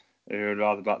rather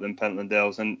back than Pentland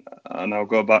Hills, and I'll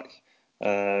go back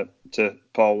to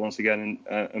Paul once again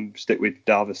and stick with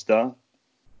Darva Star.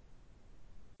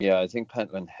 Yeah, I think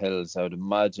Pentland Hills, I would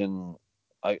imagine,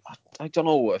 I don't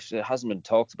know if it hasn't been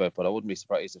talked about, but I wouldn't be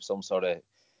surprised if some sort of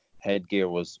headgear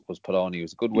was put on. He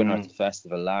was a good winner at the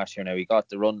festival last year. Now he got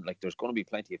the run, like there's going to be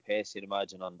plenty of pace, you'd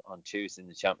imagine, on Tuesday in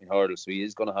the champion hurdle, so he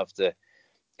is going to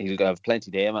he'll have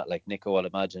plenty to aim at. Like Nico, I'll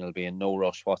imagine he'll be in no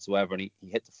rush whatsoever, and he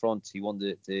hit the front. He won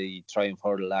the Triumph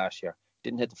hurdle last year.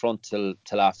 Didn't hit the front till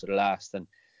after the last, and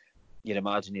you'd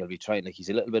imagine he'll be trying. Like he's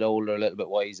a little bit older, a little bit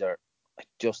wiser.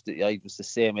 I was the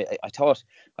same. I thought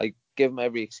I give him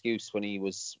every excuse when he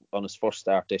was on his first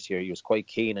start this year. He was quite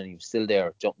keen, and he was still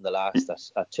there jumping the last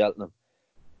at Cheltenham.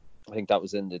 I think that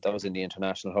was in the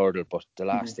international hurdle, but the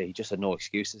last day he just had no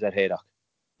excuses at Haydock.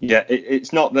 Yeah,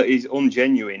 it's not that he's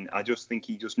ungenuine. I just think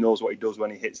he just knows what he does when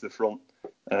he hits the front.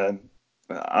 And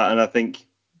I think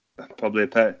probably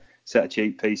a set of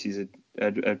cheap pieces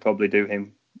would probably do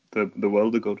him the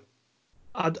world of good.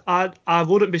 I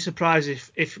wouldn't be surprised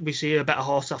if we see a better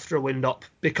horse after a wind up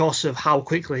because of how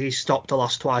quickly he's stopped the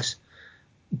last twice.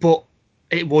 But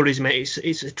it worries me.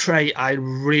 It's a trait I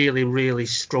really, really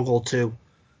struggle to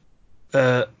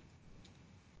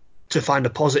find a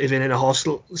positive in a horse.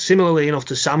 Similarly enough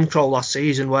to Sam Crow last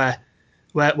season, where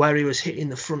he was hitting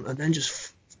the front and then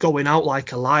just going out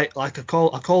like a light. Like I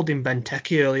called him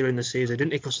Benteke earlier in the season,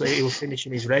 didn't he? Because he was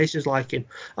finishing his races like him.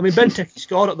 I mean, Benteke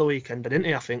scored at the weekend, didn't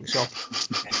he? I think so.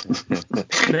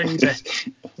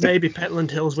 maybe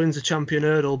Pentland Hills wins the champion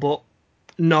hurdle, but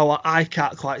no, I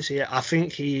can't quite see it. I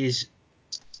think he's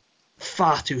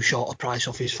far too short a price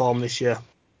off his form this year.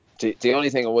 The only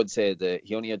thing I would say that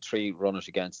he only had 3 runners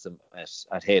against him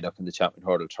at Haydock in the champion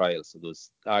hurdle trial, so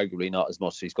there's arguably not as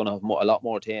much. So he's going to have a lot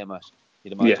more to aim at,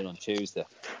 you'd imagine, on Tuesday,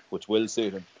 which will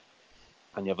suit him.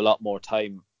 And you have a lot more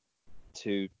time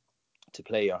to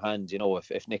play your hand.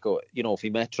 If Nico, if he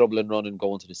met trouble in running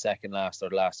going to the second last or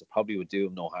the last, it probably would do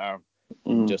him no harm,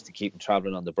 just to keep him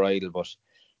travelling on the bridle. But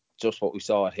just what we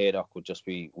saw at Haydock would just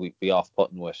be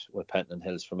off-putting with Pentland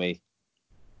Hills for me.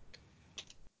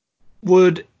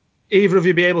 Would either of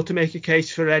you be able to make a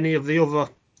case for any of the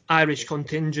other Irish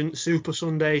contingent, Super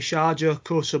Sunday, Sharjah,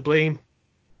 Cours Sublime?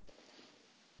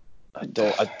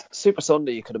 Super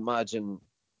Sunday, you could imagine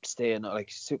staying, like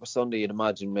Super Sunday, you'd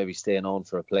imagine maybe staying on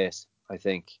for a place, I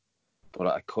think. But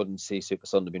I couldn't see Super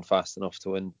Sunday being fast enough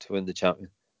to win the champion.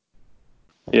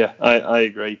 Yeah, I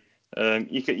agree.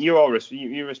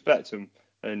 You respect them,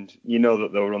 and you know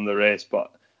that they'll run the race,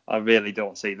 but I really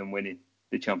don't see them winning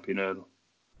the champion hurdle.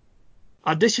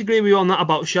 I disagree with you on that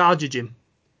about Sharjah, Jim.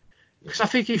 Because I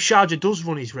think if Sharjah does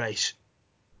run his race,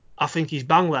 I think he's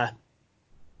bang there.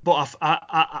 But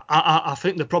I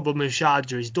think the problem with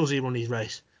Sharjah is, does he run his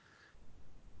race?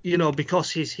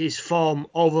 Because his form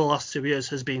over the last 2 years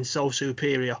has been so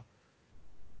superior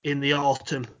in the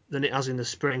autumn than it has in the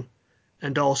spring,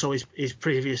 and also his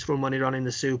previous run when he ran in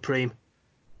the Supreme,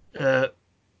 it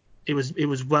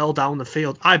was well down the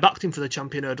field. I backed him for the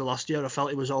Champion Hurdle last year. I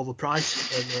felt it was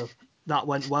overpriced, and that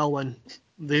went well when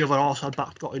the other horse I'd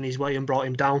backed got in his way and brought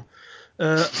him down.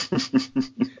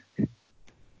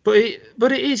 But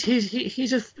it is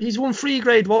he's won 3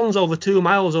 Grade 1s over 2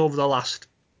 miles over the last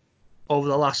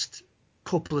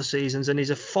couple of seasons, and he's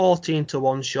a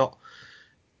 14-1 shot.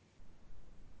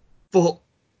 But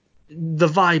the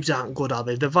vibes aren't good, are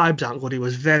they? The vibes aren't good. He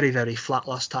was very, very flat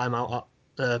last time out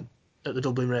at the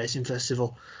Dublin Racing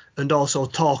Festival, and also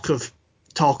talk of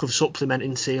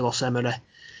supplementing Sealos Emery.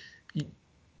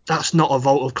 That's not a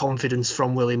vote of confidence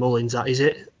from Willie Mullins, that is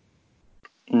it?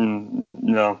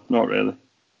 No, not really.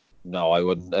 No, I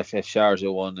wouldn't. If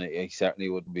Sharjah won, he certainly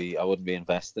wouldn't be. I witn't be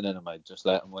investing in him. I'd just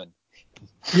let him win.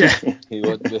 Yeah, he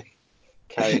wouldn't be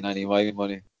carrying any of my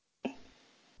money.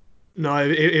 No,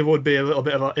 it would be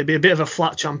it'd be a bit of a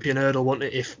flat Champion Hurdle,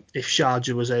 wouldn't it, if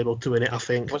Sharjah was able to win it? I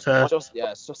think.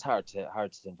 It's just hard to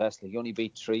invest. Like, he only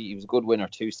beat 3. He was a good winner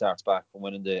 2 starts back from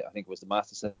winning I think it was the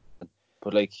Matheson.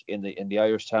 But like in the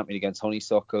Irish Champion against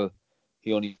Honeysuckle,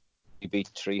 he only beat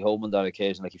 3 home on that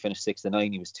occasion. Like, he finished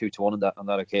 6-9. He was 2-1 on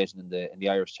that occasion in the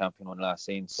Irish Champion one last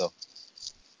season. So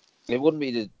it wouldn't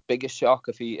be the biggest shock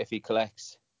if he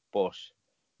collects. But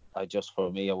I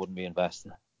wouldn't be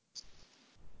investing.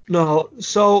 No,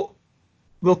 so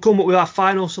we'll come up with our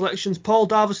final selections. Paul,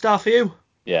 Darver Star for you?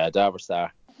 Yeah, Darver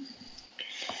Star.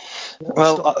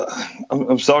 Well,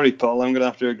 I'm sorry, Paul. I'm going to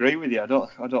have to agree with you. I don't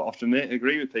often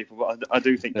agree with people, but I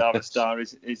do think Darver Star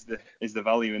is the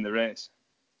value in the race.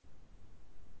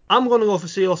 I'm going to go for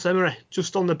Sealos Emery,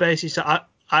 just on the basis that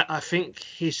I think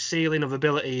his ceiling of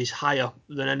ability is higher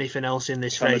than anything else in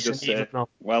this race. Just say,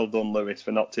 well done, Lewis,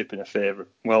 for not tipping a favourite.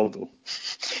 Well done.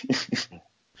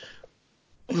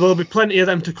 There'll be plenty of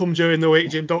them to come during the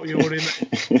week, Jim. Don't you worry.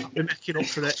 I'll be making up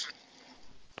for it.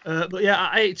 But yeah,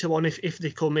 at 8-1, if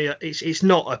they come here, it's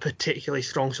not a particularly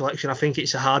strong selection. I think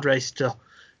it's a hard race to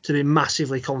be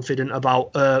massively confident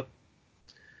about.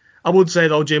 I would say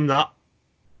though, Jim, that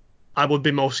I would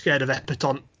be most scared of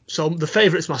Epatante. So the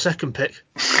favourite's my second pick.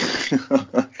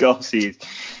 Of course he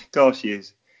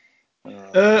is.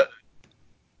 Do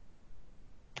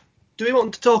we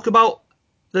want to talk about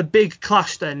the big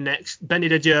clash then next? Benny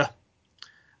Didier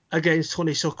against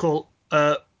Honeysuckle.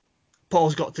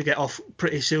 Paul's got to get off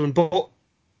pretty soon, but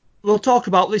we'll talk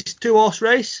about this 2-horse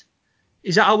race.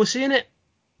 Is that how we're seeing it?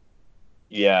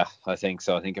 Yeah, I think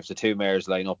so. I think if the 2 mares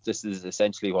line up, this is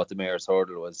essentially what the Mares'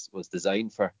 Hurdle was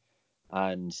designed for,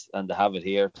 and to have it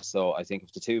here. So I think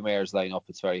if the 2 mares line up,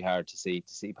 it's very hard to see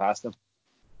past them.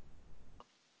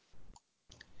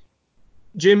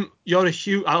 Jim, you're a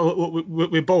huge.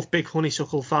 We're both big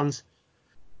Honeysuckle fans.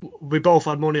 We both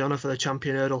had money on her for the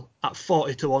Champion Hurdle at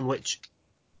 40-1, which,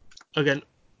 again,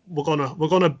 we're gonna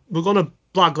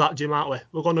blag that, Jim, aren't we?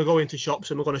 We're gonna go into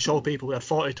shops and we're gonna show people we had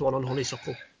 40-1 on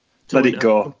Honeysuckle. Let it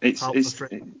go. It's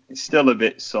still a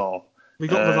bit sore. We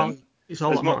got the value. It's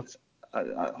all that matters.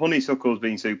 Honeysuckle's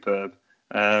been superb.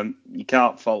 You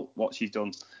can't fault what she's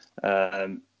done,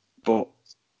 but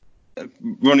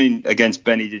running against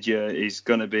Benny Didier is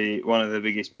going to be one of the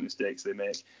biggest mistakes they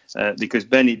make, because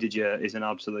Benny Didier is an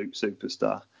absolute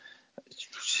superstar.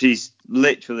 She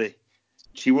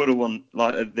would have won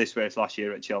like this race last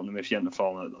year at Cheltenham if she hadn't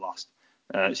fallen at the last.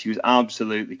 She was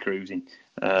absolutely cruising.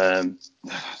 I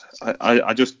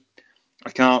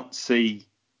can't see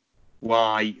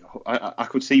why. I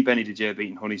could see Benny Didier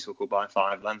beating Honeysuckle by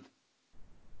 5 lengths.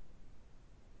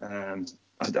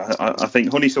 I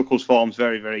think Honeysuckle's form's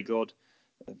very, very good.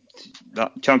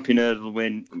 That Champion Hurdle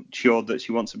win showed that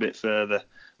she wants a bit further,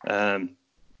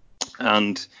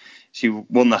 and she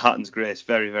won the Hatton's Grace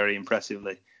very, very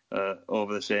impressively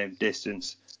over the same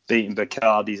distance, beating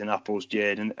Bacardi's and Apple's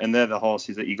Jade, and they're the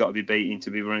horses that you got to be beating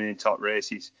to be running in top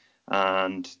races,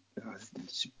 and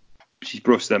she's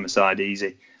brushed them aside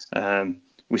easy.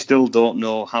 We still don't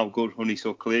know how good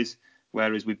Honeysuckle is,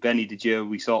 whereas with Benny Didier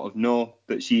we sort of know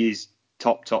that she is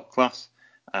top class,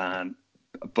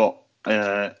 but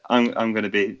I'm going to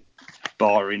be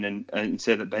boring and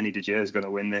say that Benny Didier is going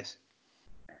to win this.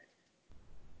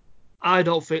 I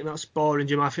don't think that's boring,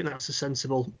 Jim. I think that's the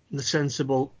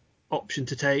sensible option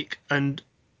to take, and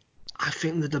I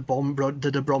think the De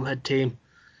Bromhead team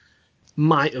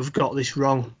might have got this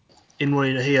wrong in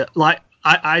running her here. Like,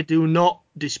 I do not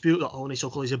dispute that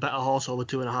Honeysuckle is a better horse over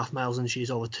 2.5 miles than she's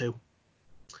over 2.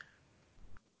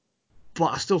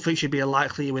 but I still think she'd be a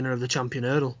likely winner of the Champion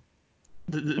Hurdle.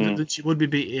 That she would be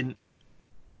beating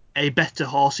a better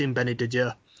horse in Benny de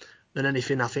Dieu than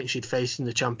anything I think she'd face in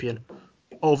the Champion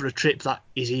over a trip that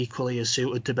is equally as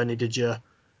suited to Benny de Dieu.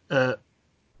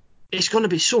 It's going to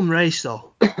be some race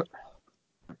though.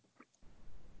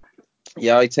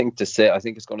 Yeah, I think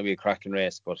it's going to be a cracking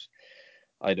race, but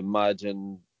I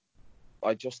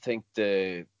just think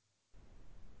the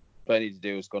Benny de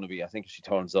Dieu is going to be, I think if she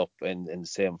turns up in the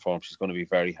same form, she's going to be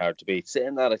very hard to beat.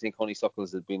 Saying that, I think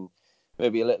Honeysuckles has been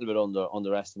maybe a little bit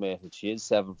underestimated. She is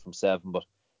 7 from 7, but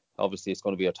obviously it's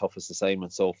going to be her toughest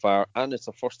assignment so far, and it's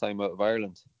her first time out of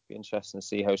Ireland. Be interesting to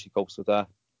see how she copes with that.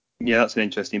 Yeah, that's an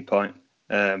interesting point,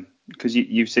 because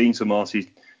you've seen some horses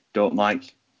don't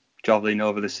like travelling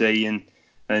over the sea, and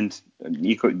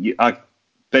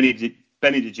Benny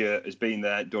de Dieu has been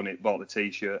there, done it, bought the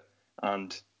t-shirt,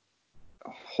 and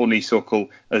Honeysuckle,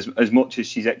 as much as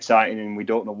she's exciting and we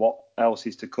don't know what else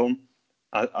is to come,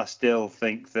 I still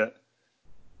think that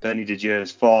Benny de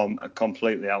Dieu's form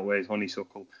completely outweighs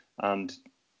Honeysuckle, and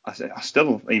I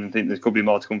still even think there could be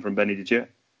more to come from Benny de Dieu.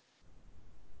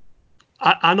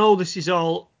 I know this is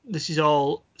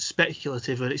all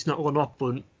speculative and it's not going to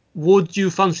happen. Would you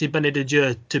fancy Benny de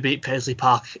Dieu to beat Paisley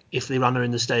Park if they ran her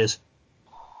in the stayers?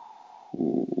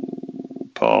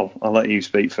 Paul, I'll let you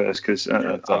speak first, because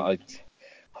I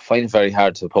find it very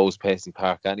hard to oppose Paisley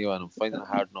Park anyway, and I'm finding it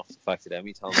hard enough the fact that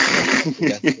Emmy told me.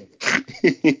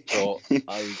 So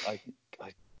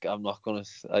I'm not going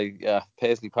to.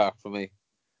 Paisley Park for me.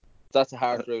 That's a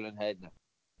hard ruling head now.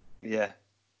 Yeah,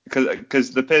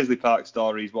 because the Paisley Park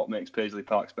story is what makes Paisley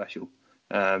Park special.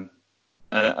 And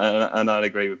I'd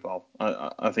agree with Paul.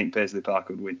 I think Paisley Park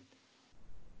would win.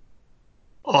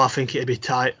 Oh, I think it'd be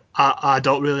tight. I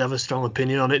don't really have a strong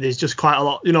opinion on it. There's just quite a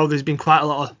lot. There's been quite a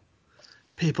lot of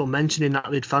people mentioning that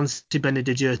they'd fancy Benny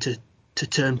de Dieu to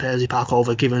turn Paisley Park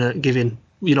over, with him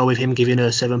giving her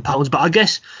 £7. But I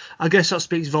guess that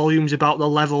speaks volumes about the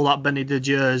level that Benny de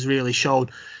Dieu has really shown.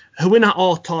 Her win at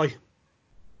Auteuil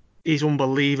is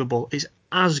unbelievable. It's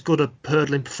as good a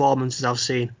hurdling performance as I've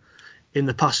seen in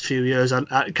the past few years. And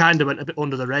it kind of went a bit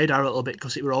under the radar a little bit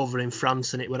because it were over in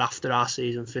France and it were after our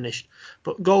season finished.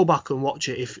 But go back and watch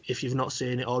it if you've not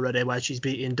seen it already, where she's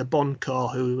beating de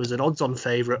Boncourt, who was an odds-on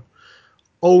favourite.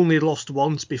 Only lost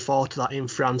once before to that in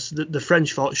France. The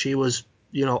French thought she was,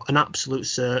 an absolute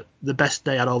cert, the best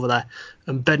they had over there.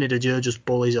 And Benny de Dieu just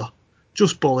bullies her.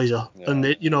 Yeah. And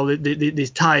there's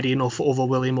tidy enough other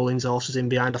Willie Mullins horses in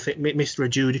behind. I think Mr.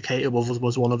 Adjudicator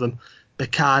was one of them.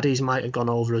 Bacardi's might have gone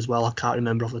over as well. I can't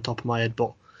remember off the top of my head,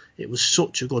 but it was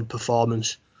such a good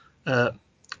performance. And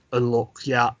look,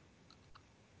 yeah,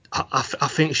 I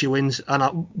think she wins.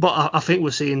 But I think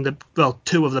we're seeing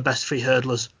two of the best free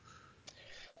hurdlers.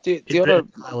 The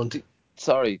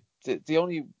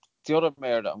other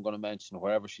mare that I'm going to mention,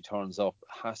 wherever she turns up,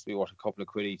 has to be worth a couple of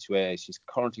quid each way. She's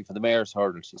currently, for the mare's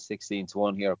hurdle, she's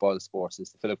 16-1 here at Boyle Sports.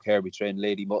 It's the Philip Kirby trained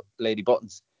Lady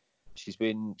Buttons. She's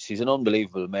an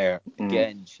unbelievable mare.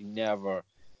 Again,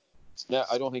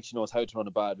 I don't think she knows how to run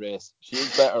a bad race. She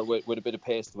is better with a bit of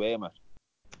pace to aim at.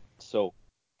 So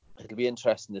it'll be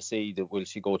interesting to see will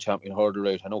she go Champion Hurdle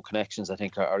route. I know Connections, I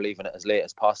think, are leaving it as late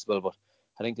as possible, but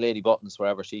I think Lady Buttons,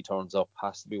 wherever she turns up,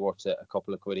 has to be worth a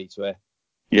couple of quid each way.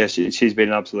 Yeah, she's been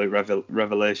an absolute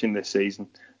revelation this season.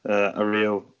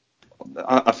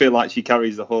 I feel like she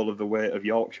carries the whole of the weight of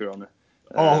Yorkshire on her.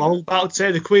 I was about to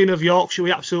say the Queen of Yorkshire.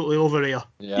 We absolutely love her here.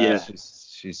 Yeah.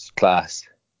 She's class.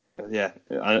 Yeah,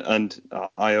 and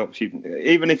I hope she.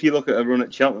 Even if you look at her run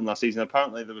at Cheltenham last season,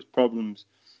 apparently there was problems.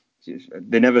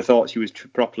 They never thought she was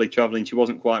properly travelling. She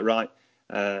wasn't quite right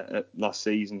last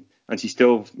season, and she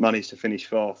still managed to finish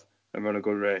 4th and run a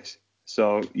good race.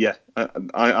 So yeah,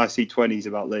 I see 20s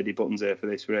about Lady Buttons here for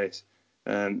this race.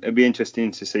 It'd be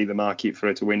interesting to see the market for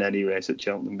her to win any race at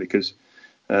Cheltenham, because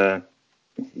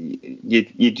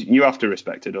you have to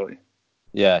respect her, don't you?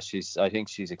 Yeah, I think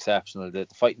she's exceptional. The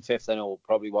fighting fifth, I know,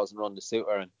 probably wasn't run to suit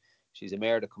her, and she's a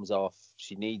mare that comes off.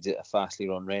 She needs a fastly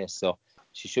run race, so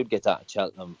she should get that at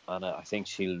Cheltenham. And I think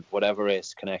whatever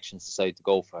race Connections decide to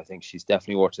go for, I think she's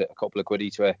definitely worth a couple of quid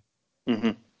each way.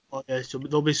 Mm-hmm. Okay, so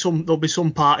there'll be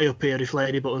some party up here if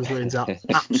Lady Buttons wins that.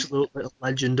 Absolute little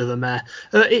legend of a mare.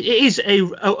 It is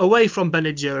away from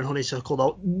Benny de Dieu and Honeysuckle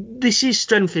though. This is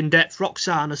strength in depth.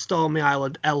 Roxana, Stormy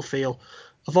Island, Elfield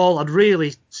have all had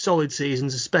really solid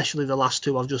seasons, especially the last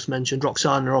two I've just mentioned.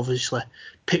 Roxana obviously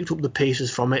picked up the pieces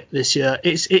from it this year.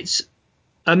 It's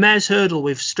a mare's hurdle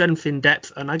with strength in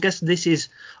depth, and I guess this is,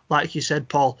 like you said,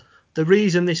 Paul, the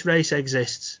reason this race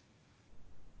exists.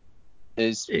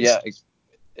 Is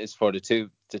for the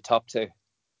top two.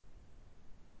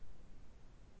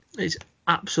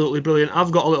 absolutely brilliant.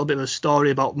 I've got a little bit of a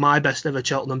story about my best ever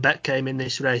Cheltenham bet came in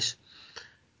this race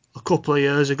a couple of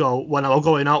years ago when I was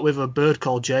going out with a bird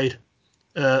called Jade.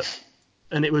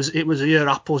 And it was a year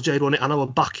Apples Jade won it, and I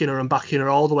was backing her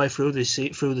all the way through the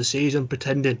season,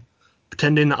 pretending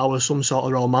that I was some sort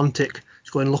of romantic.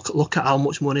 Just going, look at how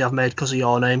much money I've made because of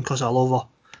your name, because I love her.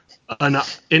 And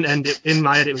in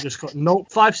my head it was just got, nope,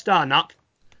 5-star nap.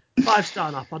 I'd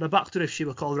have backed her if she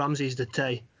were called Ramses the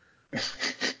Tay.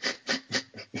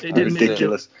 It didn't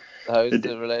ridiculous. How's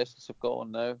the relationship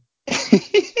going now?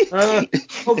 The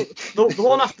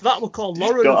one after that were called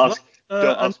Lauren. Don't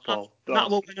ask Paul. That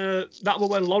was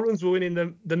when Lawrence were winning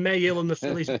the Mayhill and the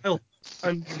Phillies Mile,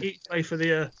 and each way for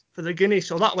the Guineas.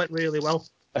 So that went really well.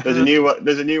 There's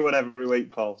a new one every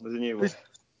week, Paul. There's a new one.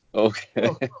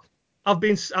 Okay. I've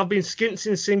been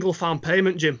skincing single fan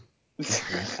payment, Jim.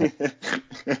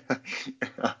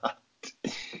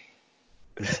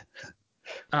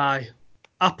 Aye.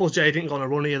 Apples Jade ain't going to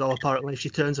run here though. Apparently, if she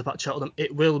turns up at Cheltenham,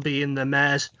 it will be in the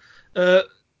mares. Are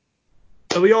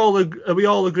we all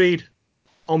agreed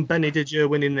on Benny Didier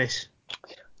winning this?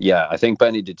 Yeah, I think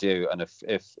Benny Didier, and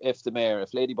if the mare,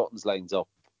 if Lady Buttons lines up,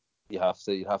 you have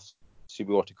to be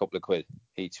worth a couple of quid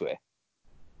each way.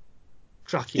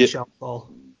 Cracking shout, Paul.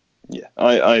 Yeah,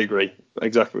 I agree.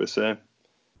 Exactly the same.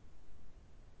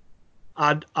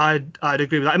 I'd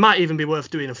agree with that. It might even be worth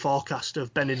doing a forecast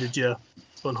of Benny Didier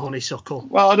on Honeysuckle.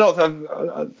 Well, I don't think.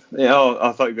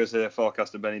 I thought you were going to say a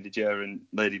forecast of Benny Didier and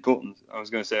Lady Buttons. I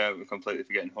was going to say I'm completely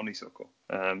forgetting Honeysuckle.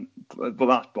 But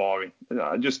that's boring.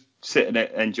 I just sit and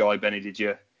enjoy Benny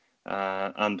Didier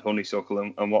and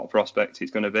Honeysuckle and what a prospect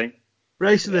he's going to be.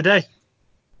 Race of the day.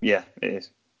 Yeah, it is.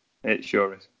 It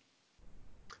sure is.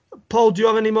 Paul, do you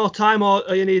have any more time, or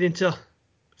are you needing to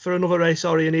for another race,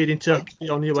 or are you needing to be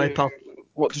on your way, pal?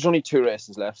 What? There's only 2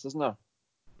 races left, isn't there?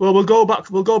 Well, we'll go back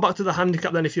to the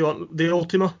handicap then if you want the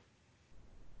Ultima.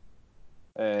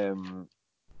 Yeah,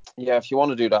 if you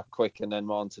want to do that quick and then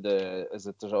on to there's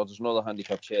another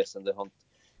handicap chase and the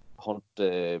hunt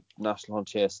national hunt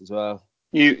chase as well.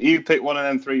 You pick one of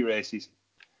them 3 races.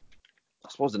 I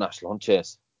suppose the national hunt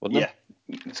chase, wouldn't it?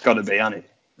 Yeah, it's got to be, hasn't it?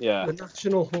 Yeah. The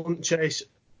national hunt chase.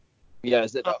 Yeah,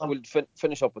 is it? We'll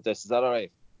finish up with this. Is that all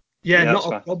right? Yeah,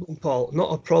 not a problem, Paul.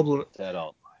 Not a problem at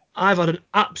all. I've had an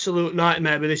absolute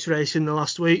nightmare with this race in the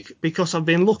last week because I've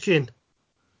been looking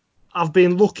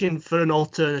for an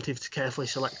alternative to Carefully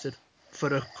Selected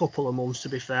for a couple of months, to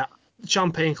be fair.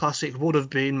 Champagne Classic would have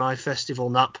been my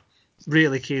festival nap.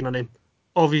 Really keen on him.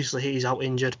 Obviously, he's out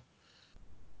injured.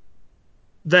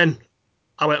 Then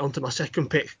I went on to my second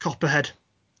pick, Copperhead,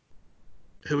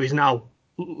 who is now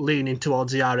leaning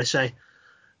towards the RSA.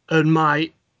 And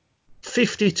my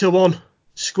 50-1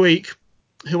 Squeak,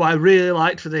 who I really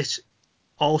liked for this,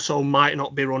 also might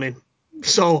not be running.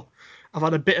 So I've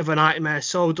had a bit of a nightmare.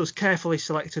 So does Carefully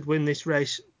Selected win this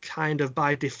race kind of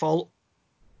by default?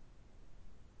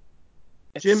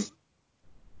 Jim?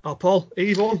 Or Paul?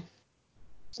 Either one?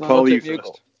 Paul, you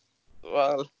first.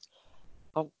 Well,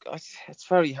 it's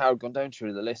very hard going down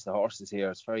through the list of horses here.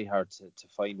 It's very hard to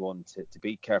find one to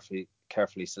beat Carefully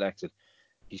Selected.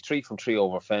 He's 3 from 3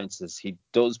 over fences. He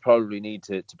does probably need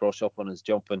to brush up on his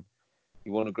jumping. He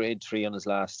won a grade 3 on his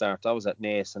last start. That was at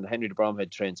Naas, and Henry de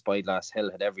Bromhead trained Spyglass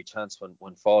Hill had every chance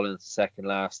when falling to second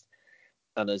last.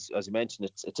 And as you mentioned,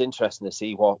 it's interesting to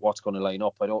see what's going to line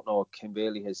up. I don't know. Kim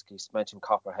Bailey he's mentioned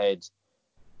Copperhead.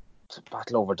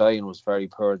 Battle Over Dying was very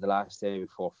poor the last day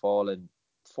before falling.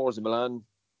 Forza Milan,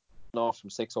 not from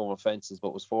 6 over fences,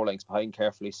 but was 4 lengths behind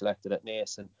Carefully Selected at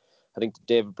Naas. And I think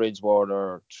David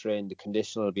Bridgewater trained the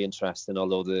conditional will be interesting,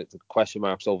 although the question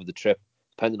marks over the trip,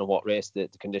 depending on what race the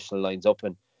conditional lines up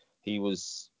in. He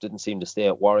didn't seem to stay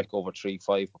at Warwick over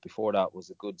 3-5, but before that was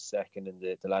a good second in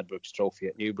the Ladbrokes Trophy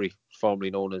at Newbury,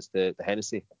 formerly known as the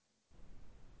Hennessy.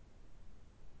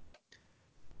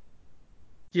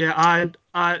 Yeah,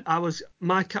 I was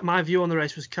my view on the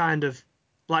race was kind of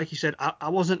like you said. I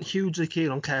wasn't hugely keen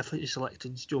on Carefully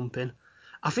Selected's jumping.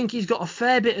 I think he's got a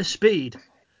fair bit of speed.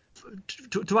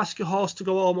 To ask a horse to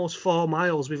go almost 4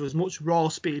 miles with as much raw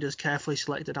speed as Carefully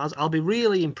Selected has, I'll be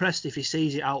really impressed if he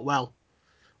sees it out well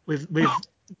with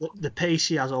the pace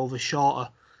he has over shorter.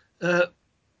 And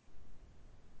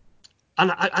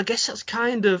I guess it's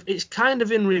kind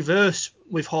of in reverse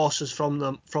with horses from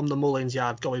the Mullins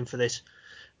yard going for this,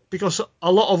 because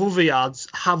a lot of other yards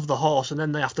have the horse and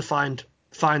then they have to find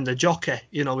the jockey,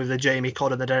 with the Jamie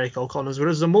Codd and the Derek O'Connors,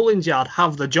 whereas the Mullins yard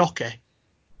have the jockey.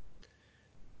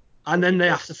 And then they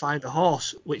have to find a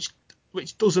horse, which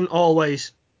aren't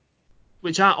always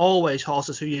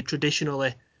horses who you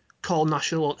traditionally call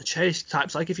national chase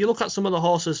types. Like if you look at some of the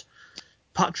horses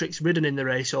Patrick's ridden in the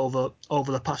race over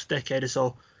the past decade or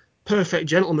so. Perfect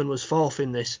Gentleman was fourth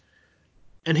in this,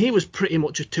 and he was pretty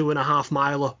much a 2.5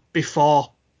 miler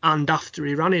before and after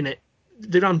he ran in it.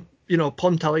 They ran,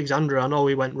 Pont Alexandra. I know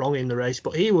he went wrong in the race,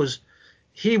 but he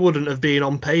wouldn't have been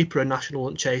on paper a National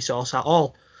Hunt chase horse at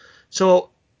all. So,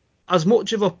 as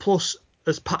much of a plus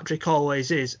as Patrick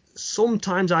always is,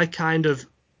 sometimes I kind of,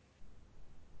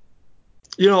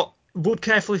 would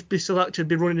Carefully Be Selected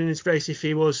be running in this race if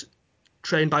he was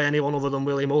trained by anyone other than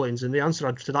Willie Mullins? And the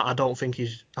answer to that, I think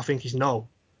is no.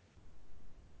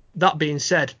 That being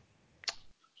said,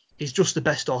 he's just the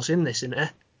best horse in this, isn't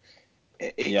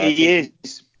he? Yeah, he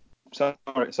is.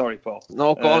 Sorry, Paul.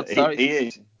 No, go on. Sorry.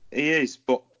 He is.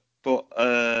 But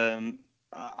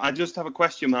I just have a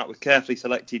question mark with Carefully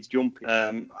Selected's jumping.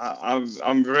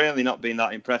 I'm really not being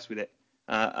that impressed with it.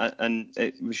 And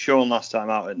it was shown last time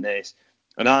out at Naas.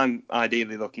 And I'm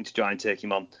ideally looking to try and take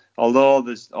him on. Although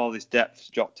there's all this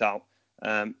depth dropped out.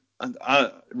 And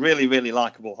really, really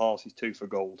likeable horse is Two for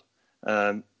Gold.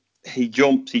 He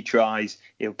jumps, he tries,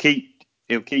 he'll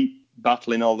keep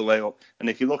battling all the way up. And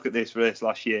if you look at this race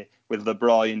last year with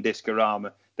LeBroy and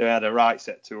Discorama, they had a right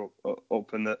set to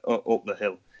up the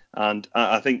hill. And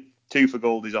I think Two for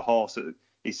Gold is a horse that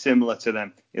is similar to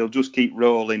them. He'll just keep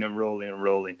rolling and rolling and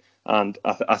rolling. And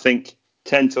I think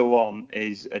 10-1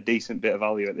 is a decent bit of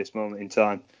value at this moment in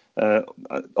time.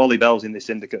 Ollie Bell's in this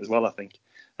syndicate as well, I think.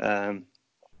 And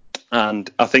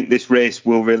I think this race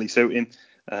will really suit him.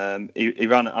 He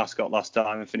ran at Ascot last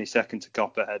time and finished second to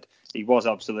Copperhead. He was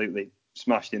absolutely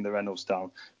smashed in the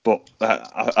Reynolds-Town. But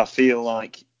I feel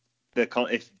like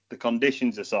if the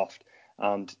conditions are soft,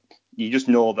 and you just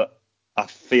know that I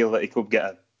feel that he could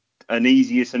get an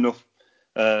easiest enough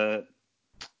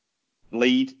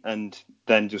lead and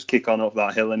then just kick on up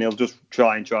that hill, and he'll just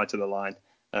try to the line.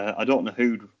 I don't know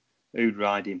who'd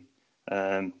ride him.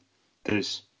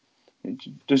 Is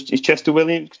Chester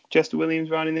Williams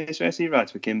riding this race? He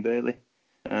rides for Kim Bailey.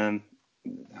 I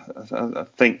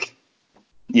think,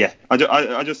 yeah,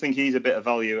 I just think he's a bit of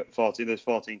value at 40. There's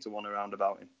 14-1 around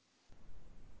about him.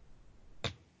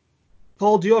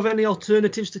 Paul, do you have any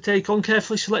alternatives to take on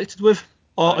Carefully Selected with,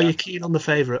 or are you keen on the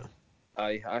favourite?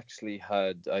 I actually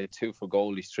had Two for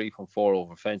Gold. He's 3 from 4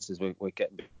 over fences with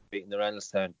getting beaten the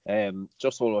Reynolds-Town.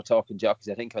 Just while we're talking jockeys,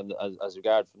 I think as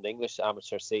regard from the English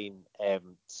amateur scene,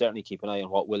 certainly keep an eye on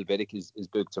what Will Biddick is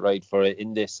booked to ride for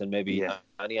in this, and maybe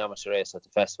any amateur race at the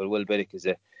festival. Will Biddick he's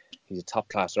a top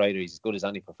class rider. He's as good as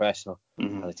any professional.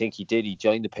 Mm-hmm. And I think he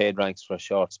joined the paid ranks for a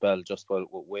short spell just with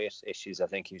weight issues. I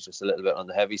think he was just a little bit on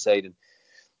the heavy side, and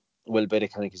Will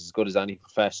Biddick, I think, is as good as any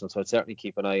professional. So I'd certainly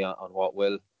keep an eye on what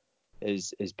Will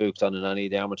is booked on in any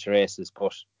of the amateur races.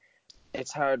 But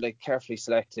it's hard, like Carefully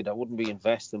Selected, I wouldn't be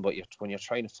investing, but when you're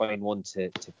trying to find one to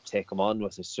take him on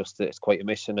with, it's quite a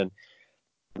mission. And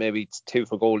maybe Two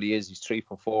for Gold he's 3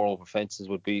 from 4 over fences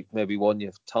would be maybe one. You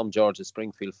have Tom George at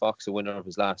Springfield Fox, a winner of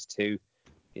his last two.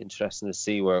 Interesting to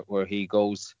see where he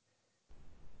goes.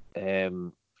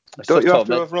 Don't you have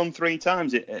to have run 3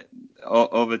 times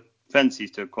over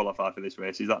fences to qualify for this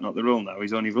race? Is that not the rule now?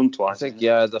 He's only run twice. I think,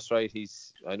 yeah, that's right.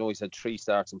 I know he's had 3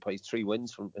 starts and 3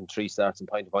 wins and 3 starts and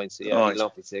point to point. So yeah, he'll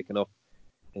not be taken up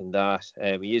in that.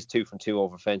 He is 2 from 2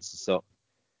 over fences. So,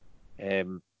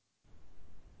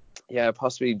 yeah,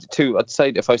 possibly 2. I'd say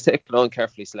if I was taking on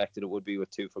Carefully Selected, it would be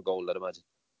with Two for Gold, I'd imagine.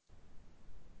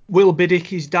 Will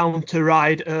Biddick is down to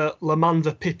ride Le Mans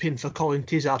the Pippin for Colin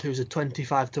Tizard, who's a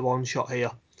 25-1 shot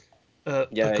here.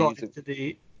 According to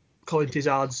the Colin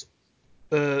Tizard's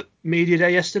media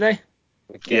day yesterday.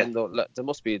 Again, though, there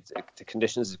must be the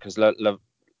conditions, because Le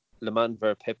Mans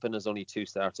ver Pippin is only 2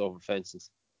 starts over fences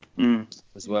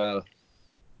as well.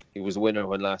 He was a winner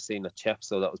when last seen at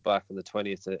Chepstow. That was back on the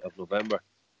 20th of November.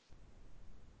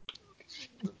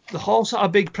 The horse at a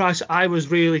big price I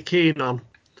was really keen on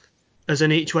as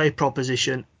an each-way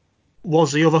proposition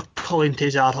was the other Colin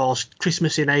Tizard horse,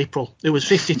 Christmas in April. It was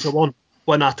 50-1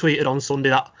 when I tweeted on Sunday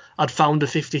that I'd found a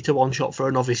 50-1 shot for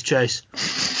a novice chase.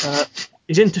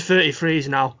 He's into 33s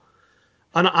now,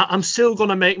 and I'm still going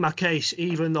to make my case,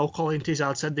 even though Colin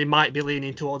Tizard said they might be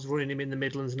leaning towards running him in the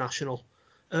Midlands National.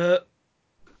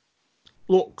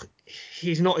 Look,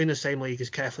 he's not in the same league as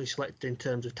Carefully Selected in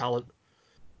terms of talent,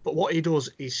 but what he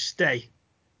does is stay.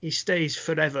 He stays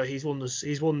forever. He's won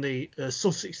the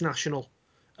Sussex National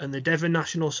and the Devon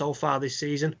National so far this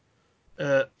season.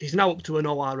 He's now up to an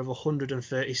OR of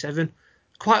 137.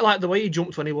 Quite like the way he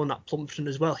jumped when he won that Plumpton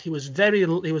as well. He was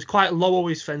quite low on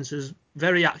his fences,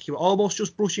 very accurate, almost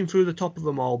just brushing through the top of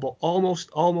them all, but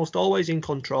almost always in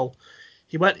control.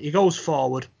 He goes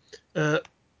forward.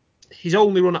 He's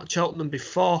only run at Cheltenham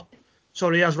before.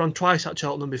 Sorry, he has run twice at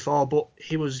Cheltenham before, but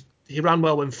he was he ran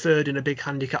well when third in a big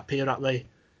handicap here at the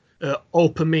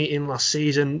open meeting last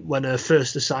season when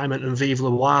First Assignment and Vive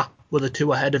Le Roi were the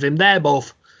two ahead of him. They're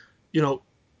both,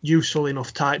 useful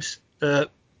enough types. And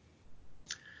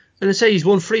I say he's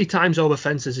won 3 times over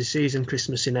fences this season,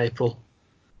 Christmas in April.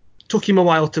 Took him a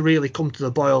while to really come to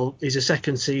the boil. He's a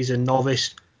second season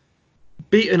novice.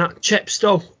 Beaten at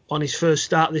Chepstow on his first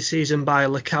start this season by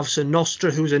Le Cavs Nostra,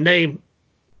 who's a name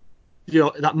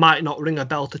that might not ring a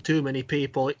bell to too many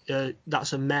people.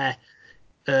 That's a mare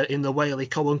in the Whaley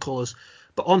Cohen colours.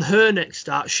 But on her next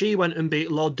start, she went and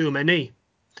beat Lord Dumeni,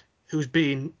 who's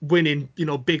been winning,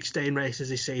 big staying races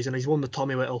this season. He's won the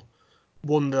Tommy Whittle,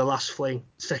 won the Last Fling,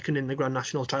 second in the Grand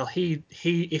National Trial.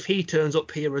 If he turns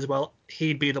up here as well,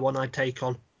 he'd be the one I'd take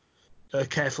on.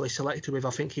 Carefully selected with. I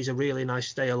think he's a really nice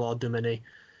stayer, Lord Dumeni.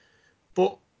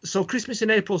 But so Christmas in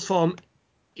April's form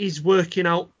is working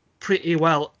out pretty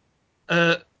well.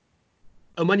 And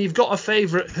when you've got a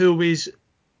favourite who is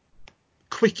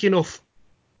quick enough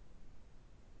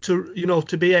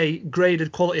to be a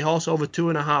graded quality horse over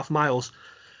 2.5 miles,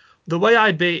 the way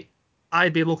I'd be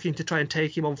looking to try and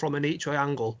take him on from an each way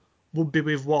angle would be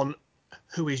with one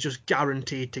who is just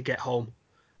guaranteed to get home.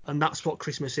 And that's what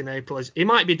Christmas in April is. He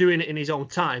might be doing it in his own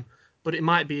time, but it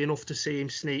might be enough to see him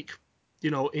sneak,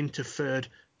 into third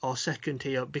or second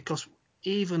here. Because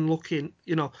even looking,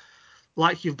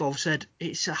 like you've both said,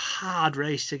 it's a hard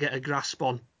race to get a grasp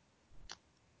on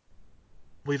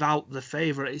without the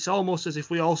favourite. It's almost as if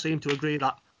we all seem to agree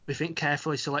that we think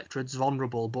Carefully Selected's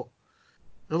vulnerable, but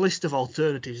the list of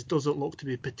alternatives doesn't look to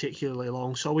be particularly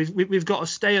long. So we've got a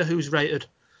stayer who's rated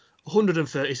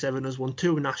 137, has won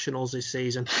 2 nationals this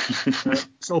season.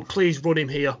 So please run him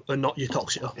here and not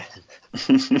Eutoxia.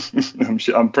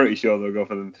 I'm pretty sure they'll go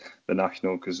for the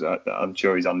national because I'm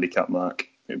sure his handicap mark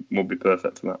it would be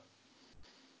perfect for that.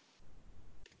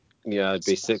 Yeah, it'd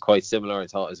be quite similar. I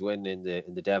thought his win in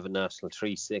the Devon National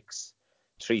 3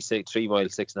 mile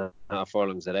 6.5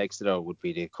 furlongs at Exeter would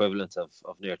be the equivalent of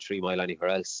near 3 mile anywhere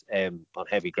else on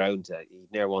heavy ground. He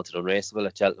near wanted unraceable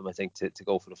at Cheltenham, I think, to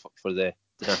go for the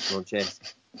national chase.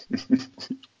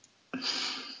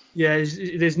 Yeah,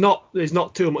 there's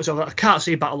not too much of that. I can't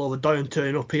see Battle Over Doyon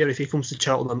turning up here if he comes to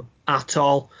Cheltenham at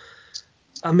all.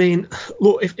 I mean,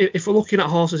 look, if we're looking at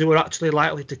horses who are actually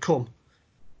likely to come,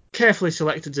 Carefully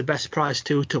Selected's the best price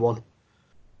 2-1.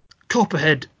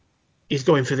 Copperhead is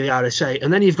going for the RSA,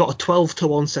 and then you've got a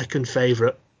 12-1 second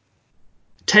favourite.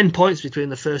 10 points between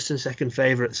the first and second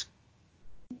favourites.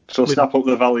 So snap up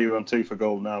the value on 2 for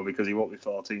Gold now because he won't be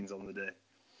 14s on the day.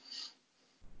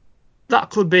 That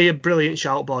could be a brilliant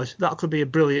shout, boys. That could be a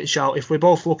brilliant shout. If we're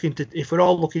all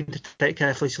looking to take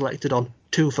Carefully Selected on,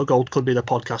 2 for Gold could be the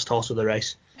podcast horse of the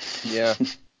race. Yeah.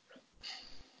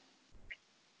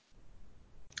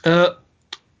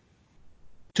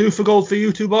 2 for Gold for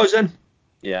you two boys then?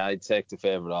 Yeah, I'd take the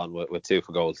favourite on with 2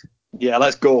 for Gold. Yeah,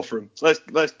 let's go for him.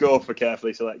 Let's go for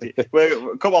Carefully Selected.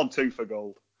 Come on, 2 for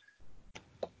Gold.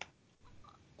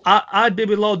 I'd be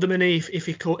with Lord Dominique if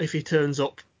he turns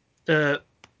up.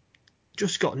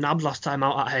 Just got nabbed last time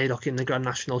out at Haydock in the Grand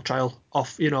National Trial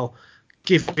off,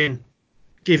 giving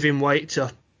weight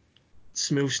to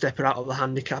Smooth Stepper out of the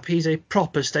handicap. He's a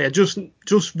proper stayer. Just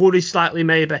worry slightly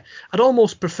maybe. I'd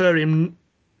almost prefer him.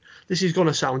 This is going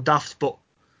to sound daft, but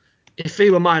if he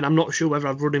were mine, I'm not sure whether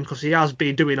I'd run him because he has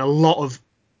been doing a lot of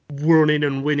running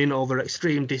and winning over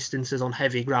extreme distances on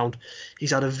heavy ground.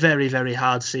 He's had a very, very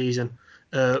hard season.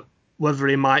 Whether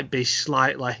he might be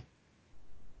slightly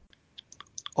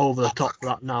over the top for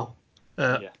that now,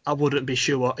 I wouldn't be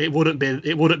sure. It wouldn't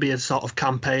be a sort of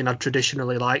campaign I'd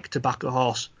traditionally like to back a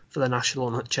horse for the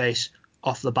national and chase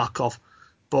off the back of.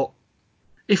 But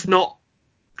if not,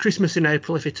 Christmas in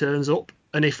April if he turns up,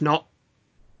 and if not,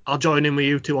 I'll join in with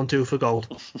you 2 on 2 for Gold.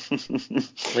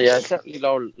 Yeah, certainly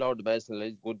Lord de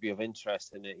Besnel would be of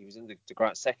interest in it. He was in the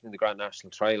second in the Grand National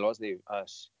Trial, wasn't he,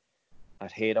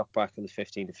 at Haydock back on the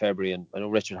 15th of February. And I know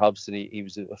Richard Hobson, he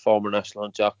was a former national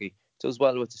hunt jockey, does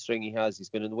well with the string he has. He's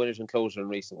been in the winner's enclosure in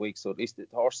recent weeks, so at least the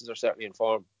horses are certainly in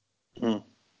form.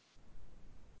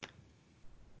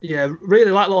 Yeah,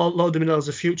 really like Lord de Besnel as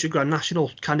a future Grand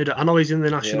National candidate. I know he's in the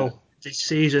national this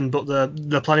season, but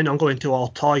they're planning on going to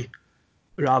Auteuil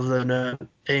rather than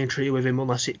Aintree with him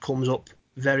unless it comes up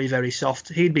very, very soft.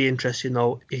 He'd be interesting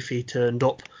though if he turned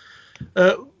up.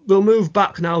 We'll move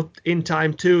back now in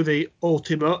time to the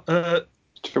Ultima.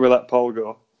 Should we let Paul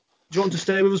go? Do you want to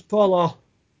stay with us, Paul? Or?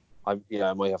 I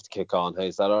might have to kick on. Hey,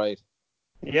 is that all right?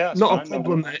 Yeah, not fine, a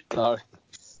problem, mate. All right.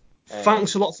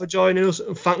 Thanks a lot for joining us,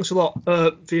 and thanks a lot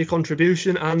for your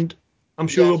contribution. And I'm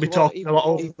sure we'll be talking a lot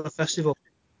over the festival.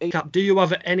 Cap, do you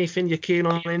have anything you're keen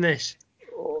on in this?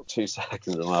 2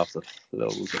 seconds. I'm after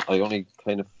loads. I only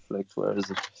kind of flicked. Where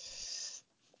is it?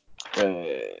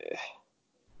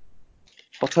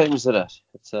 What time is it at?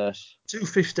 It's at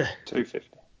 250. 250.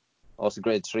 Oh, it's a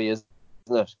grade 3, isn't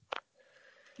it?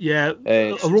 Yeah.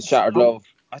 A rough, Shattered Love.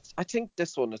 I think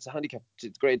this one, it's a handicap,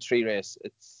 it's grade 3 race.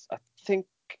 I think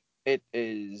it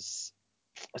is.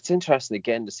 It's interesting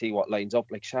again to see what lines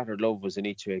up. Like Shattered Love was an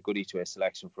E2A, good E2A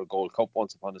selection for a Gold Cup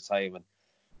once upon a time, and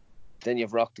then you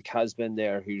have Rock the Casbah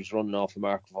there, who's running off a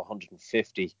mark of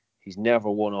 150. He's never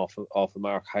won off a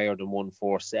mark higher than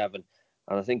 147,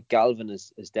 and I think Galvin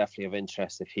is definitely of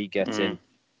interest if he gets in.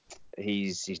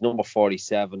 He's number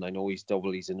 47. I know he's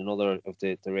double. He's in another of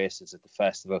the races at the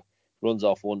festival. Runs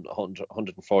off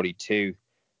 142,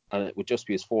 and it would just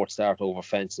be his fourth start over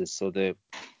fences. So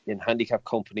in handicap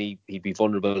company, he'd be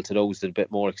vulnerable to those with a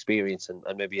bit more experience and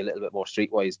maybe a little bit more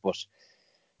streetwise. But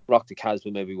Rock the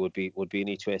Casbah maybe would be an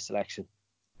E2A selection.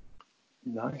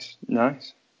 Nice.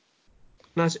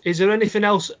 Is there anything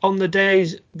else on the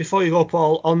days before you go,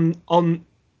 Paul? On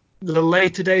the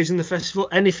later days in the festival,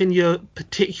 anything you're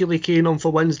particularly keen on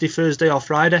for Wednesday, Thursday, or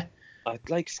Friday? I'd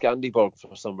like Scandiburg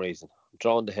for some reason. I'm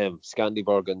drawn to him.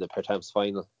 Scandiburg in the Pertemps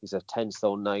final. He's a 10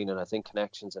 stone 9, and I think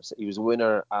Connections he was a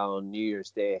winner on New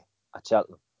Year's Day at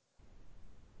Cheltenham.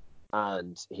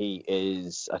 And he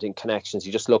is, I think, Connections.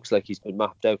 He just looks like he's been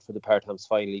mapped out for the Pertemps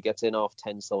final. He gets in off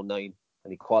 10 stone 9,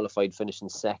 and he qualified finishing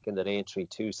second at Aintree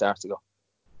 2 starts ago.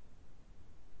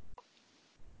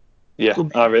 Yeah,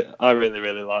 I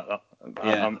really like that.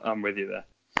 Yeah. I'm with you there.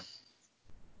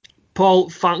 Paul,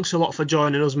 thanks a lot for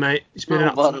joining us, mate. It's been an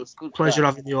absolute pleasure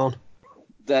having you on.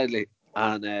 Deadly.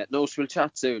 And we'll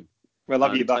chat soon. We'll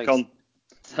have you back on.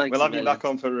 Thanks. We'll have you back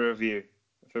on for a review.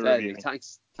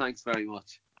 Thanks very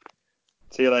much.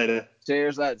 See you later.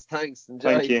 Cheers, lads. Thanks.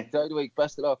 Enjoy the week.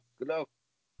 Best of luck. Good luck.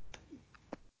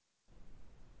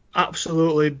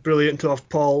 Absolutely brilliant to have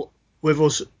Paul with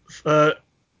us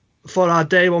for our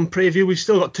day one preview. We've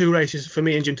still got 2 races for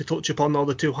me and Jim to touch upon, all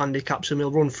the 2 handicaps, and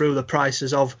we'll run through the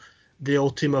prices of the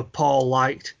Ultima Paul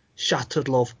liked, Shattered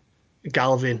Love,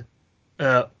 Galvin,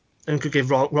 and could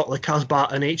give Rock the Casbah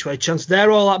an each-way chance.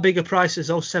 They're all at bigger prices,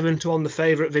 though. 7-1 the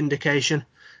favourite, Vindication,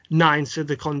 9 to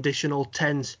the conditional,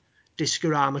 10s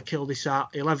Discorama,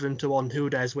 Kildisat, 11-1 Who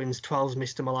Dares Wins, 12s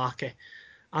Mr Malarkey,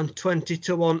 and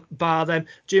 20-1 Bar Them.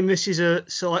 Jim, this is a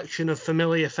selection of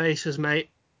familiar faces, mate.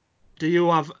 Do you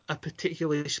have a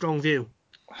particularly strong view?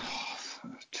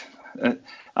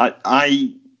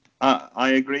 I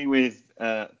agree with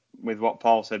what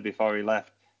Paul said before he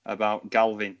left about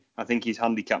Galvin. I think his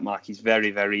handicap mark is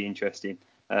very, very interesting.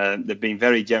 They've been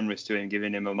very generous to him,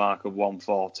 giving him a mark of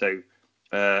 142.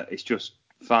 It's just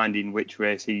finding which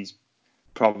race he's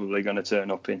probably going to turn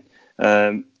up in.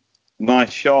 My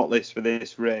shortlist for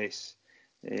this race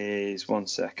is 1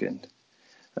 second.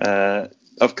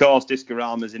 Of course,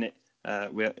 Discorama's in it.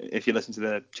 If you listen to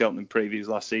the Cheltenham previews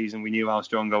last season, we knew how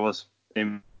strong I was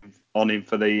on him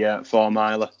for the 4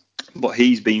 miler, but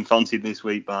he's been fancied this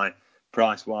week by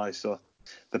Price-wise, so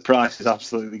the price has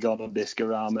absolutely gone on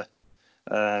Discorama.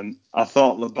 I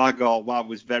thought Le Bagor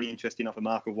was very interesting off a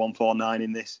mark of 149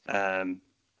 in this.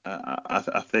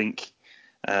 I think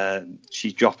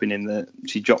she dropped in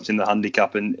the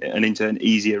handicap and into an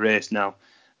easier race now.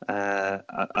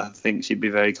 I think she'd be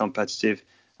very competitive.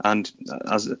 And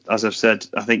as I've said,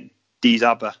 I think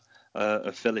Dizaba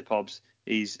of Philip Hobbs,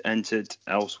 he's entered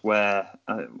elsewhere.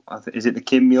 Is it the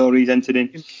Kim Muir he's entered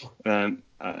in?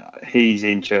 He's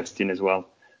interesting as well.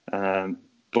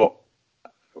 But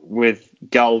with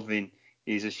Galvin,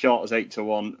 he's as short as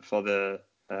 8-1 for the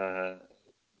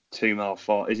 2 mile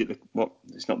 4. Is it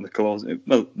it's not the close.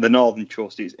 Well, the Northern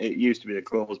Trust. It used to be the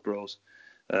Close Bros,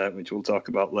 which we'll talk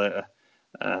about later.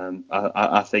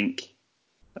 I think.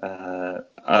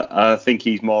 I think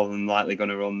he's more than likely going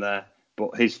to run there,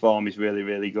 but his form is really,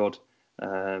 really good.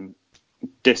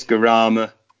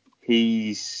 Discorama,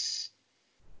 he's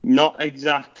not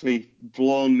exactly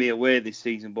blown me away this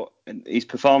season, but his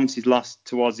performances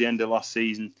towards the end of last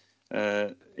season,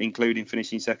 including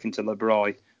finishing second to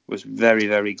Lebroy, was very,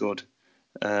 very good.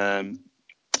 I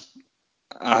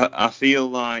feel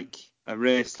like a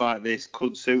race like this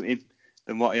could suit him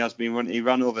than what he has been running. He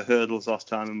ran over hurdles last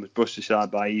time and was brushed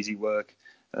aside by Easy Work.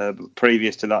 But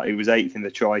previous to that, he was 8th in the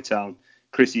Troy-Town.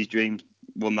 Chrissy's Dream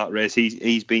won that race.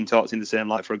 He's been talked in the same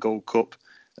light for a Gold Cup.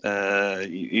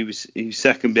 He was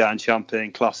second behind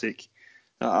Champagne Classic.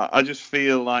 I just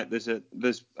feel like there's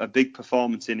a big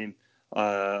performance in him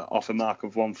off a mark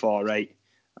of 148,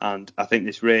 and I think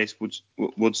this race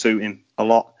would suit him a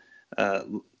lot.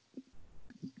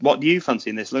 What do you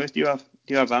fancy in this, Lewis? Do you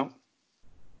have out?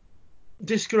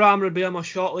 Discarama would be on my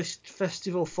shortlist.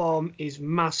 Festival form is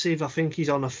massive. I think he's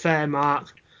on a fair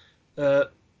mark, and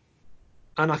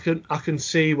I can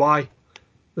see why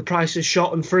the price is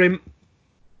shot. And for him,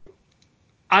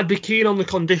 I'd be keen on the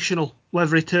conditional,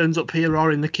 whether he turns up here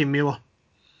or in the Kinmure.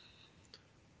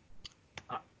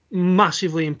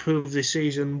 Massively improved this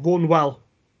season. Won well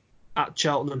at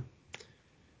Cheltenham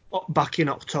back in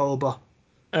October,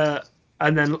 and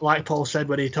then like Paul said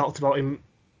when he talked about him.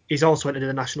 He's also entered in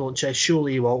the National Hunt Chase.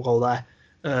 Surely he won't go there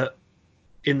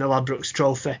in the Ladbrokes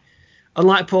Trophy. And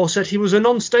like Paul said, he was a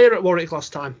non-stayer at Warwick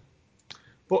last time.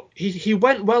 But he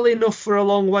went well enough for a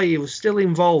long way. He was still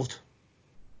involved.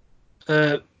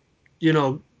 A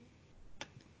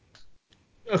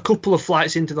couple of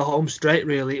flights into the home straight,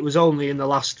 really. It was only in the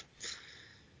last,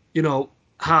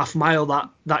 half mile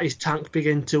that his tank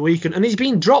began to weaken. And he's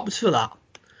been dropped for that.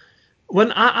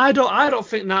 When I don't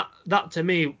think that to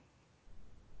me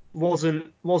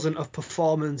wasn't a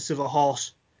performance of a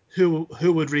horse who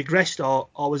had regressed or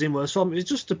was in worse form. It was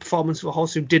just a performance of a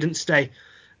horse who didn't stay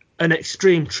an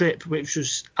extreme trip, which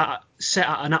was set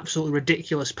at an absolutely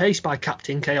ridiculous pace by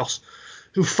Captain Chaos,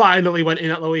 who finally went in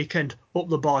at the weekend, up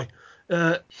the boy.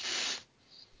 But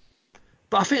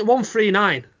I think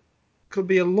 139 could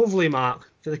be a lovely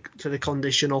mark for the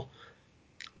conditional.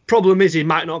 Problem is he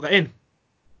might not get in.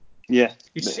 Yeah.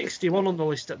 He's 61 on the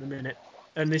list at the minute.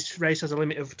 And this race has a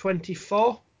limit of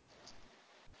 24.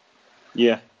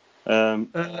 Yeah, that'd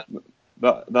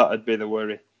be the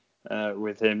worry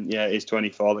with him. Yeah, it's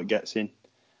 24 that gets in.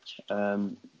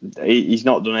 He's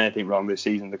not done anything wrong this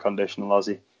season, the conditional, has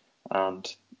he?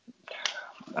 And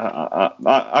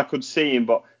I could see him,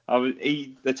 but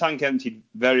the tank emptied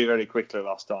very, very quickly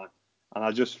last time, and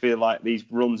I just feel like these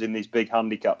runs in these big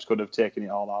handicaps could have taken it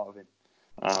all out of him,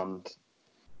 and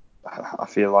I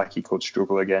feel like he could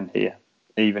struggle again here,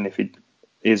 even if he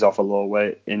is off a low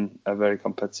weight in a very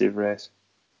competitive race.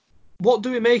 What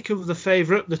do we make of the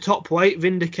favourite, the top weight,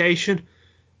 Vindication?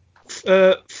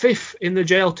 Fifth in the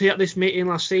JLT at this meeting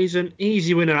last season.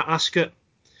 Easy winner at Ascot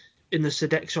in the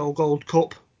Sodexo Gold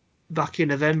Cup back in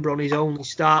November on his only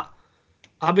start.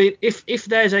 I mean, if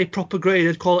there's a proper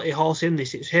graded quality horse in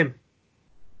this, it's him.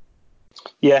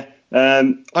 Yeah,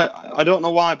 I don't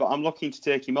know why, but I'm looking to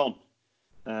take him on.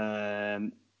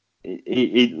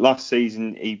 Last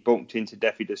season he bumped into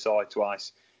Defi Desai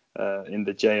twice in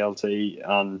the JLT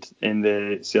and in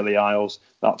the Scilly Isles.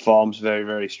 That form's very,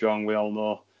 very strong. We all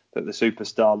know that the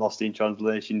superstar Lost in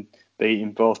Translation beat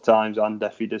him both times, and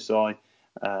Defi Desai.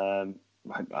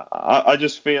 I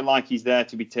just feel like he's there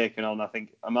to be taken on. I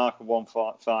think a mark of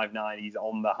 159, he's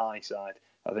on the high side.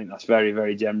 I think that's very,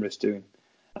 very generous to him.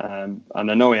 And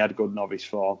I know he had good novice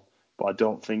form, but I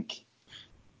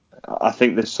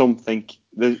think there's something.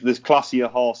 There's classier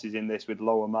horses in this with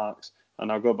lower marks, and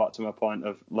I'll go back to my point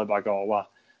of Le Bagorwa.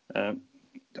 I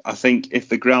think if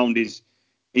the ground is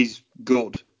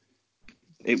good,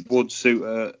 it would suit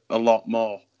her a lot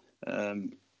more.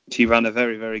 She ran a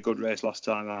very, very good race last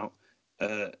time out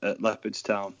at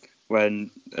Leopardstown when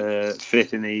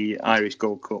fifth in the Irish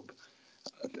Gold Cup.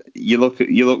 You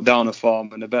look down a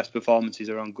form, and the best performances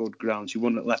are on good ground. She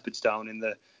won at Leopardstown in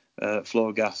the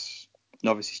Flowgas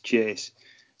Novices Chase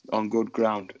on good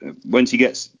ground. When she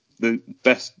gets the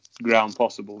best ground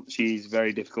possible, she's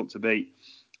very difficult to beat.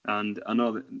 And I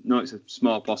know it's a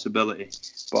small possibility,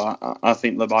 but I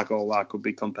think Le Bagorwa could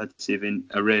be competitive in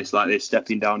a race like this,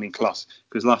 stepping down in class.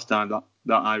 Because last time that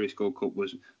Irish Gold Cup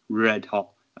was red hot,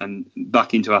 and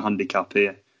back into a handicap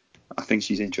here, I think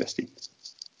she's interesting.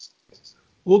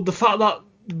 Well, the fact that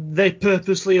they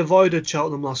purposely avoided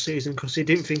Cheltenham last season because they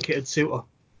didn't think it'd suit her,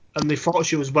 and they thought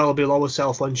she was well below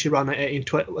herself when she ran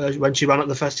at when she ran at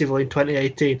the festival in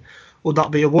 2018, would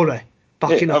that be a worry?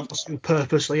 Backing up who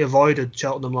purposely avoided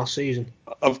Cheltenham last season.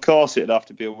 Of course, it'd have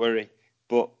to be a worry,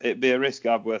 but it'd be a risk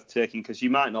I'd worth taking because you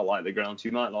might not like the ground,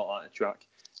 you might not like the track,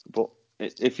 but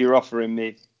if you're offering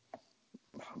me,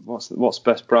 what's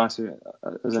best price has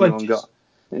 20s. Anyone got?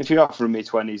 If you're offering me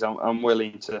 20s, I'm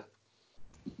willing to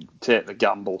take the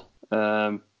gamble.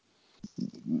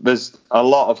 There's a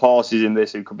lot of horses in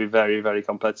this who could be very, very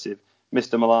competitive.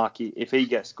 Mr. Malarkey, if he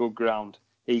gets good ground,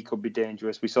 he could be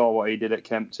dangerous. We saw what he did at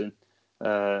Kempton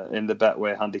in the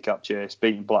Betway handicap chase,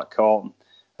 beating Black Corton.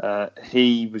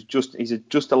 He's just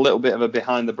a little bit of a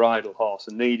behind the bridle horse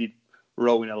and needed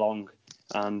rowing along.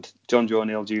 And John Joe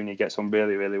O'Neill Jr. gets on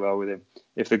really, really well with him.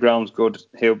 If the ground's good,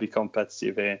 he'll be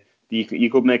competitive here. You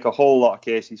could make a whole lot of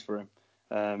cases for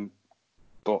him.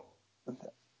 But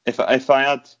if I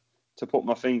had to put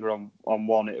my finger on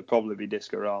one, it would probably be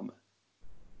Discarama.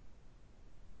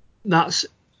 That's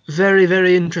very,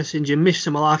 very interesting, Jim.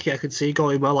 Mr. Malarkey, I could see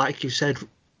going well, like you said,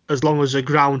 as long as the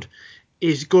ground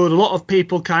is good. A lot of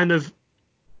people kind of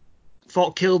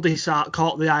thought Kildisart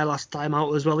caught the eye last time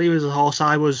out as well. He was a horse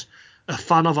I was a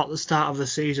fan of at the start of the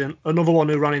season. Another one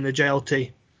who ran in the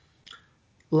JLT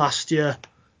last year.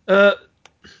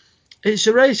 It's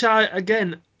a race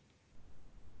I'm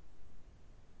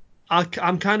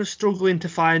kind of struggling to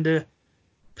find a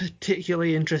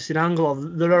particularly interesting angle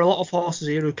of. There are a lot of horses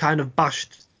here who kind of bash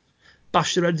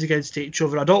their heads against each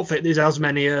other. I don't think there's as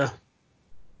many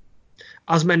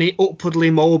upwardly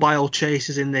mobile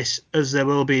chasers in this as there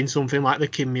will be in something like the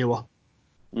Kinmure.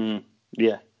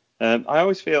 Yeah. I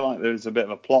always feel like there's a bit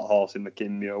of a plot horse in the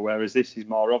Kinmure, whereas this is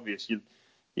more obvious. You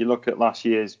look at last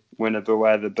year's winner,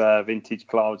 Beware the Bear, Vintage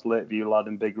Clouds, Lakeview Lad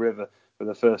and Big River for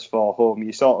the first 4 home.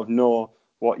 You sort of know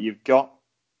what you've got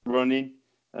running.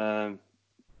 The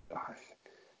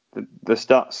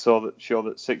stats show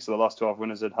that 6 of the last 12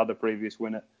 winners had a previous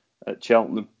winner at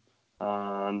Cheltenham,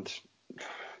 and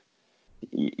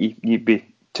you'd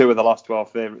be 2 of the last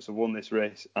 12 favourites have won this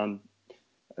race, and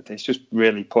it's just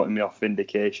really putting me off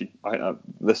Vindication.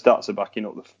 The stats are backing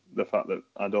up the fact that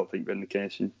I don't think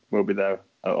Vindication will be there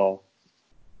at all.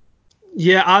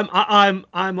 Yeah,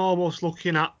 I'm almost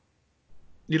looking at,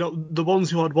 the ones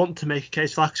who I'd want to make a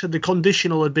case. Like I said, the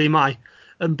conditional would be my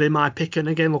pick. And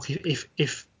again, look, if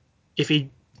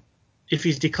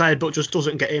he's declared but just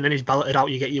doesn't get in and he's balloted out,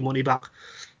 you get your money back.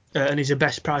 And he's a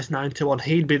best price 9-1.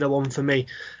 He'd be the one for me.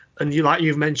 And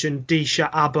you've mentioned Disha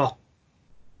Abba,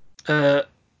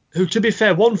 who, to be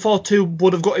fair, 142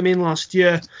 would have got him in last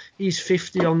year. He's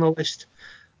 50 on the list.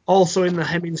 Also in the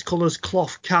Hemmings Colours,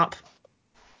 Cloth Cap,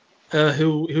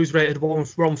 who's rated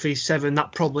 1 fee 7.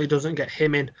 That probably doesn't get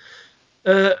him in.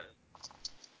 Of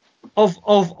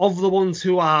the ones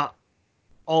who are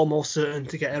almost certain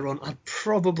to get a run, I'd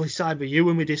probably side with you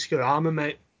when we Discorama,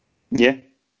 mate.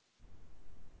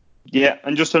 Yeah,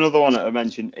 and just another one that I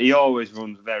mentioned, he always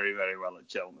runs very, very well at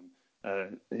Cheltenham.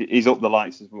 He's up the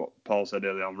likes of what Paul said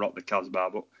earlier on, Rock the Casbah,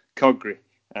 but Cogri.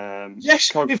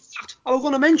 Yes, in fact, I was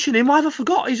going to mention him. Why have I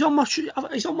forgot? He's on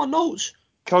my notes.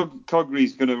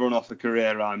 Cogri's going to run off a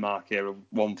career high mark here of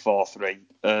 143,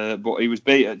 but he was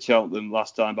beat at Cheltenham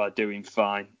last time by Doing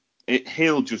Fine.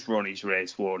 He'll just run his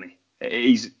race, won't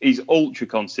he? He's ultra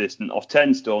consistent. Off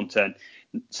 10 stone 10,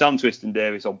 Sam Twiston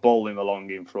Davis will bowl him along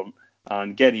in front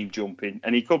and get him jumping,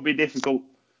 and he could be difficult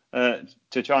to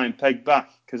try and peg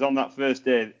back, because on that first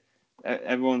day,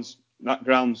 that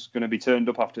ground's going to be turned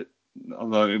up after,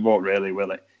 although it won't really,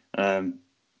 will it?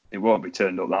 It won't be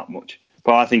turned up that much.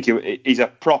 But I think he's a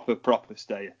proper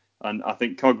stayer, and I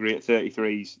think Cogri at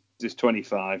 33s, just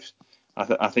 25s.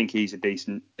 I think he's a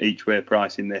decent each way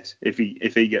price in this if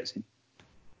he gets in.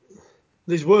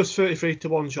 There's worse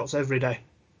 33-1 shots every day.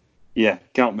 Yeah,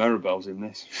 Count Meribel's in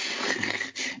this.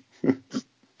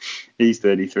 He's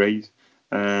 33s.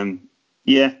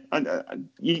 Yeah,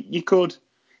 you could.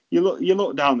 You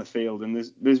look down the field and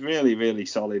there's really, really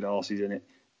solid horses in it,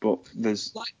 but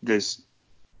there's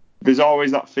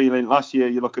always that feeling. Last year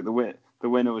you look at the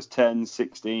winner was 10s,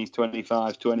 16s,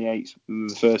 25s, 28s,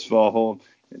 the first 4 home.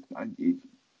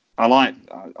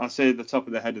 I say the top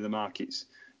of the head of the market's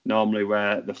normally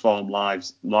where the form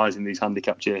lies in these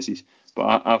handicap chases,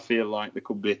 but I feel like there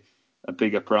could be a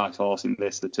bigger price horse in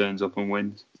this that turns up and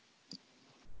wins.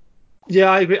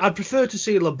 Yeah, I agree. I'd prefer to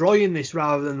see LeBroy in this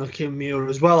rather than the Kinmure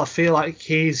as well. I feel like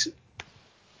he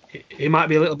might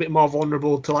be a little bit more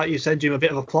vulnerable to, like you said, Jim, a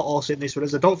bit of a plot horse in this,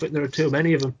 whereas I don't think there are too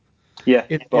many of them. Yeah,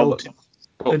 but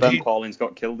Ben Pauling's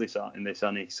got Kildisart in this,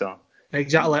 hasn't he? So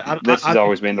exactly. This has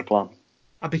always been the plan.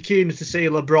 I'd be keen to see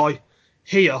LeBroy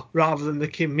here rather than the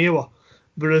Kinmure,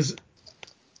 whereas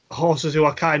horses who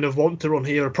I kind of want to run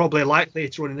here are probably likely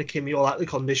to run in the Kinmure like the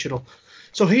conditional.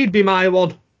 So he'd be my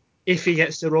one if he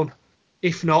gets to run.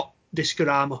 If not,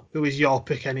 Discorama, who is your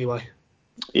pick anyway.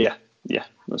 Yeah,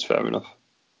 that's fair enough.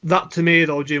 That to me,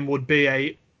 though, Jim, would be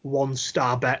a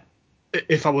 1-star bet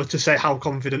if I were to say how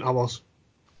confident I was.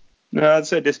 No, I'd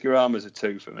say Discorama's a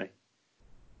 2 for me.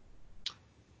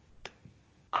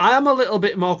 I am a little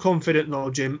bit more confident, though,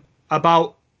 Jim,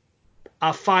 about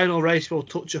our final race we'll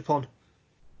touch upon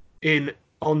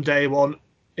on day one.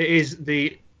 It is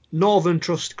the Northern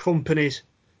Trust Company's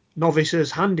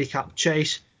Novices Handicap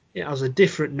Chase. It has a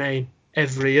different name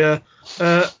every year.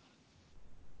 And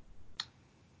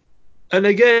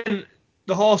again,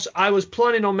 the horse I was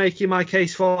planning on making my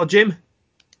case for, Jim,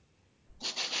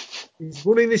 he's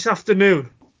running this afternoon.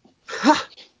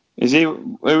 Is he?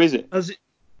 Who is it?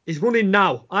 He's running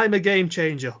now. I'm a Game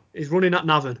Changer. He's running at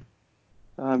Navan.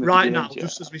 Right now,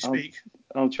 just as we speak.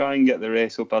 I'll try and get the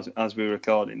race up as we're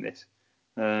recording this.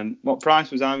 What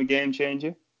price was I'm a Game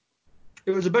Changer?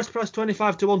 It was the best price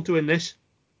 25-1 to win this.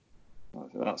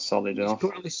 That's solid He's enough.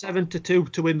 currently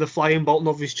 7-2 to win the Flying Bolt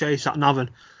Novice Chase at Navan.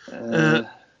 Uh,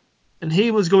 And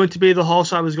he was going to be the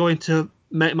horse I was going to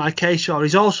make my case for.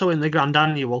 He's also in the Grand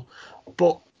Annual,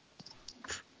 but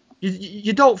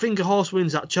you don't think a horse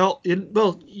wins at Cheltenham.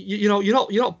 Well, you're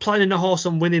not planning a horse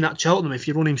on winning at Cheltenham if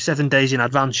you run him 7 days in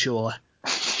advance, surely.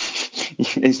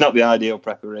 It's not the ideal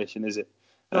preparation, is it?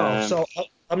 No, so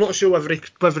I'm not sure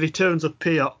whether he turns up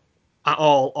here at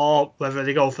all, or whether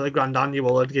they go for the Grand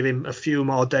Annual and give him a few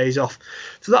more days off.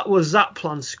 So that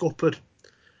plan scuppered.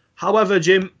 However,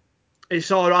 Jim, it's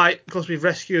all right because we've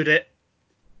rescued it.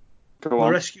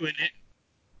 We're rescuing it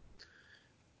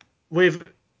with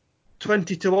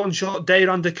 20-1 shot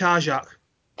Dayran de Carjac.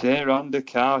 Dayran de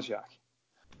Carjac.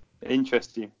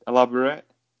 Interesting. Elaborate.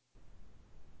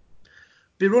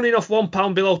 Be running off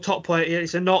 £1 below top weight here.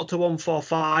 It's a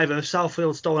 0-145, and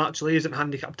Southfield Stone actually isn't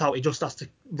handicapped out. He just has to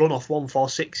run off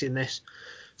 146 in this.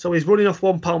 So he's running off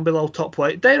 £1 below top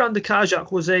weight. Dayran de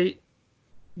Carjac was a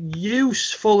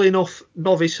useful enough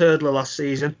novice hurdler last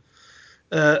season.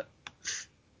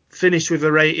 Finished with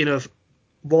a rating of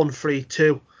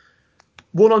 132.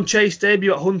 Won on Chase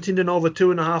debut at Huntingdon over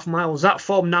 2.5 miles. That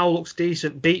form now looks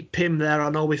decent. Beat Pim there. I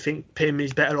know we think Pim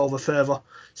is better over further.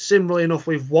 Similarly enough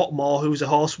with Watmore, who's a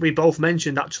horse we both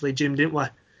mentioned actually, Jim, didn't we?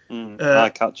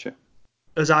 Eye catcher.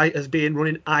 As being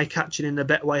running eye catching in the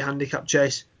Betway handicap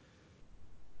chase.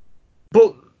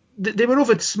 But there were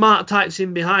other smart types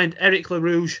in behind. Eric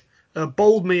LaRouge,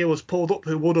 Boldmere was pulled up,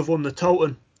 who would have won the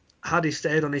Toten had he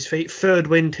stayed on his feet. Third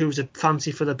Wind, who's a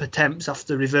fancy for the Pertemps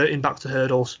after reverting back to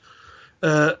hurdles.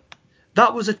 That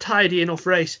was a tidy enough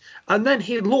race. And then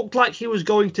he looked like he was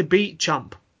going to beat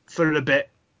Champ for a bit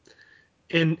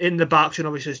in the Berkshire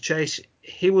Novices Chase.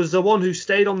 He was the one who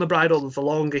stayed on the bridle the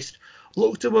longest.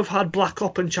 Looked to have had Black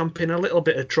Op and Champ in a little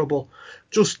bit of trouble.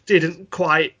 Just didn't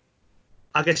quite...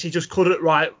 I guess he just couldn't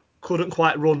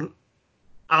quite run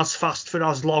as fast for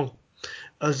as long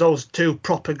as those two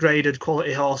proper graded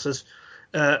quality horses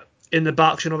in the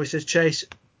Berkshire Novices Chase.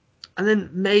 And then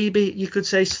maybe you could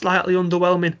say slightly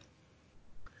underwhelming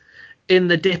in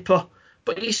the Dipper,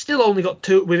 but he still only got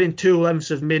within 2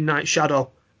 lengths of Midnight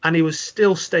Shadow, and he was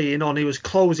still staying on. He was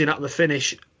closing at the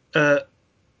finish,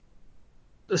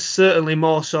 certainly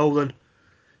more so than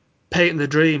Peyton the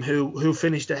Dream, who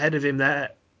finished ahead of him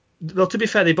there. Well, to be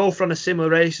fair, they both ran a similar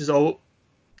race, so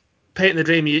Peyton the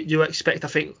Dream, you expect, I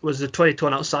think, was the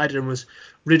 20-1 outsider and was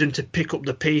ridden to pick up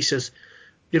the pieces.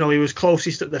 He was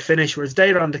closest at the finish, whereas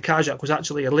Dayran de Carjac was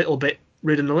actually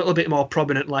ridden a little bit more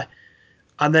prominently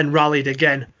and then rallied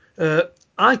again.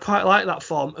 I quite like that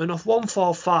form, and off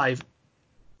 145,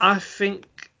 I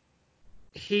think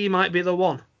he might be the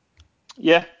one.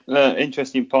 Yeah,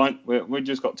 interesting point. We've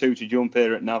just got 2 to jump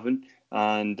here at Navan,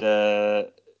 and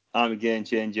I'm a Game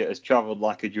Changer has travelled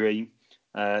like a dream.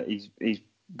 He's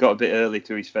got a bit early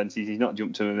to his fences. He's not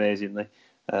jumped too amazingly.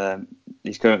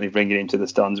 He's currently bringing him to the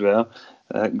stands well.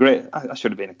 Great. I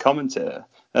should have been a commentator.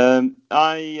 I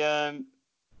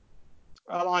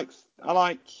like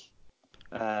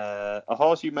a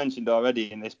horse you mentioned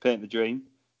already in this Paint the Dream.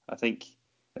 I think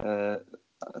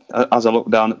as I look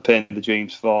down at Paint the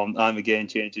Dream's form, I'm a Game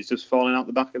Changer. He's just falling out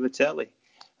the back of the telly.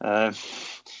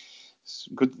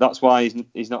 Good. That's why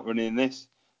he's not running in this.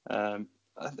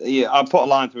 Yeah, I put a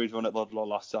line through his run at Ludlow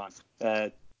last time.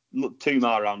 2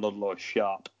 mile around Ludlow is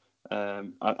sharp.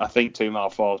 I think 2 mile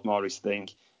 4 is more his thing.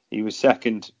 He was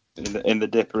second in the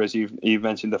Dipper, as you've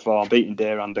mentioned the form, beating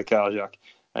Dayran de Carjac,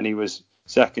 and he was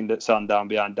second at Sandown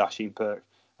behind Dashing Perk.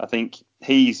 I think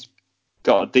he's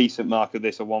got a decent mark of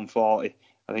this, a 140.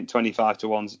 I think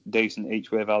 25-1's decent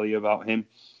each way value about him.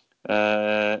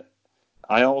 I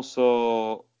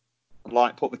also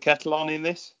like Put the Kettle On in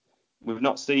this. We've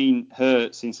not seen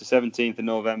her since the 17th of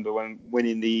November when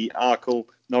winning the Arkle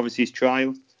Novices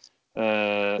Trial.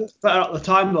 Better at the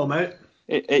time though, mate.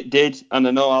 It did, and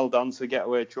I know Al Dancer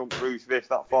Getaway Trump Rouge Vif.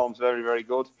 That form's very, very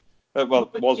good.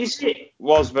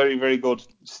 Was very, very good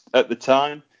at the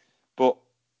time, but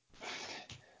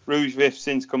Rouge Vif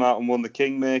since come out and won the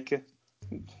Kingmaker.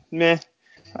 Meh.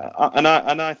 And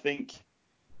I think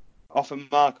off a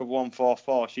mark of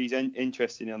 144, she's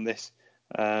interesting on this.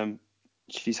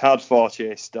 She's had 4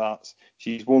 chase starts.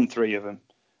 She's won 3 of them.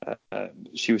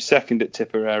 She was second at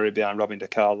Tipperary behind Robin De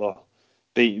Carlo,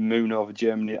 beating Moon over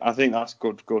Germany. I think that's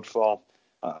good form.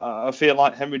 I feel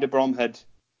like Henry de Bromhead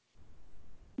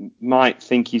might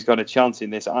think he's got a chance in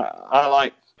this. I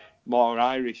like more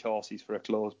Irish horses for a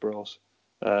closed bros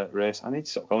race. I need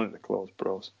to stop calling it the closed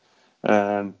bros.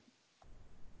 And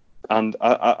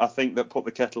I think that Put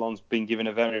the Kettle On's been given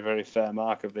a very, very fair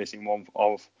mark of this in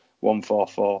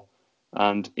 144,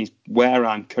 and is where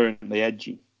I'm currently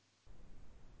edging.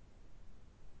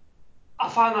 I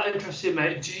find that interesting,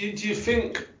 mate. Do you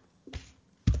think?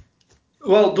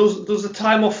 Well, does the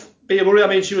time off be a worry? I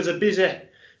mean, she was a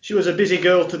busy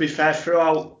girl, to be fair,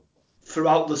 throughout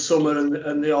the summer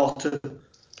and the autumn.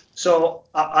 So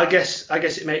I guess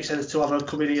it makes sense to have her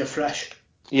come in here fresh.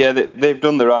 Yeah, they've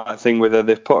done the right thing with her.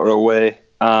 They've put her away,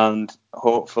 and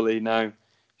hopefully now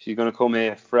she's going to come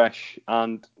here fresh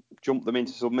and jump them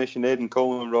into submission. Aidan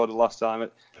Coleman rode her last time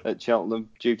at Cheltenham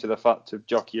due to the fact of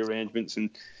jockey arrangements,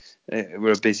 and it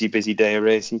were a busy day of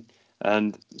racing.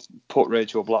 And put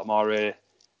Rachel Blackmore here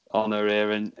on her here,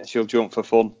 and she'll jump for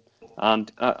fun.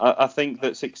 And I think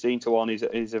that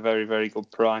 16-1 is a very, very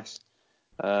good price.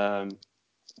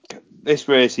 This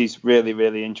race is really,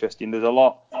 really interesting. There's a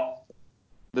lot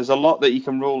that you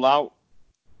can rule out,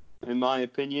 in my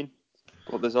opinion,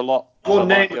 but there's a lot.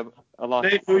 Name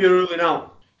who you're ruling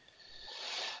out.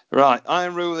 Right, I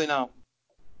am ruling out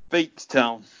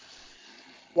Beatstown.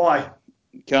 Why?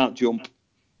 Can't jump.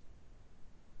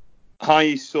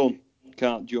 High Sun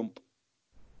can't jump.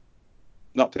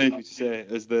 That pains me to say,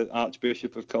 as the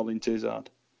Archbishop of Colin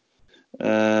Tizard.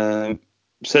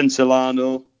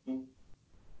 Sensolano.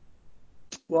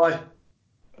 Why?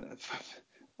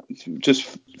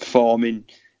 Just forming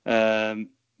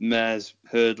mares,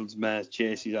 hurdles, mares,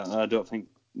 chases. I don't think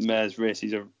mares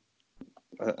races are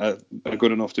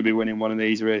good enough to be winning one of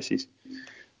these races.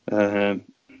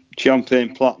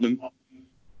 Champagne Platinum.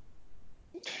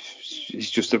 It's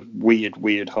just a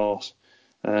weird horse.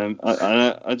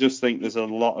 I just think there's a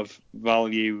lot of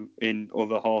value in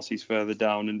other horses further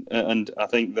down, and I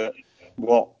think that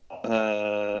what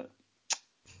Put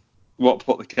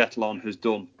the Kettle On has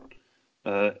done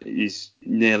is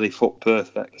nearly foot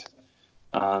perfect,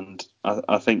 and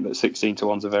I think that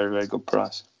 16-1's a very, very good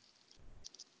price.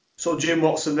 So Jim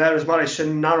Watson there has managed to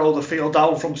narrow the field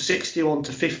down from 61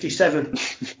 to 57.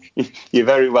 You're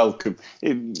very welcome.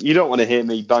 You don't want to hear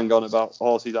me bang on about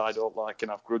horses I don't like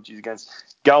and have grudges against.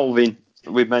 Galvin,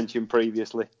 we've mentioned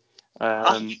previously.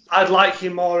 I'd like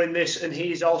him more in this, and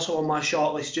he's also on my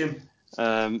shortlist, Jim.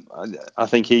 I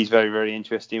think he's very, very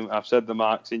interesting. I've said the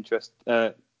mark's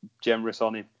generous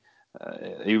on him.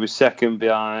 He was second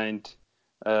behind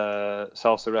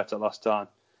Salsaretta last time,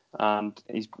 and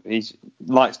he's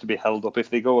likes to be held up. If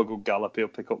they go a good gallop, he'll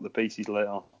pick up the pieces later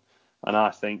on. And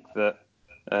I think that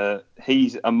he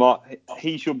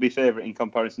should be favourite in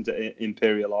comparison to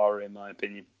Imperial Aura, in my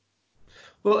opinion.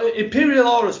 Well, Imperial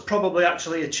Aura's probably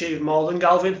actually achieved more than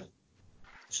Galvin.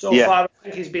 So far, I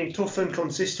think he's been tough and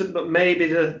consistent, but maybe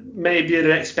you'd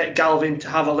expect Galvin to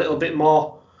have a little bit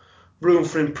more room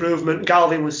for improvement.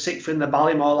 Galvin was sixth in the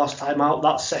Ballymore last time out.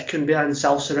 That second behind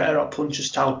Salsaretta at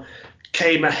Punchestown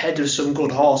came ahead of some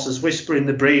good horses. Whisper in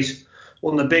the Breeze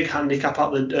won the big handicap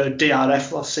at the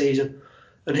DRF last season,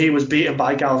 and he was beaten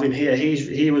by Galvin here. He's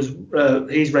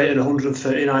rated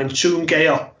 139.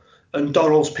 Chungeo and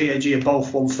Dorrell's PAG are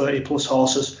both 130 plus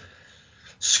horses.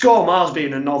 Scormar's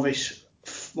been a novice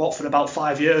for about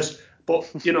 5 years, but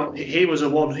he's a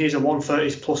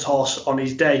 130s plus horse on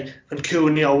his day, and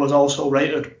Cuneo was also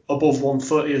rated above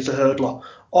 130 as a hurdler.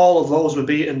 All of those were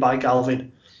beaten by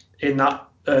Galvin in that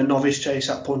novice chase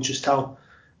at Punchestown.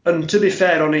 And to be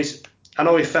fair, I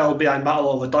know he fell behind Battle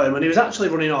Over Doyle, and he was actually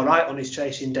running all right on his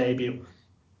chasing debut.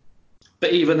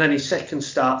 But even then, his second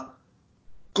start,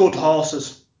 good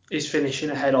horses, he's finishing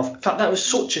ahead of. In fact, that was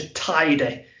such a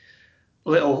tidy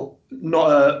little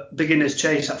not a beginner's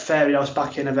chase at Fairyhouse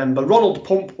back in November. Ronald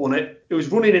Pump won it. It was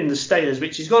running in the stayers,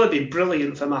 which is going to be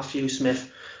brilliant for Matthew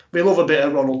Smith. We love a bit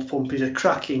of Ronald Pump. He's a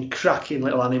cracking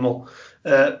little animal.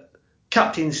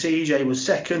 Captain CJ was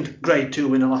second, Grade 2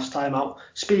 winner last time out.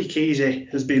 Speakeasy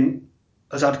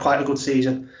has had quite a good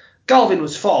season. Galvin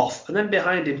was fourth, and then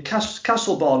behind him,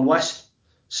 Castlebourne West,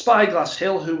 Spyglass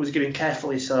Hill, who was getting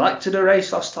carefully selected a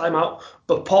race last time out,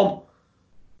 but Pom,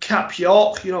 Cap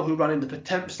York, who ran in the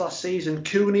Pertemps last season,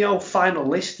 Cuneo, final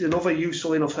list, another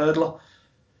useful enough hurdler.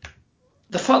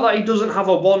 The fact that he doesn't have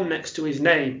a 1 next to his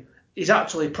name is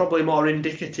actually probably more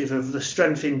indicative of the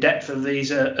strength in depth of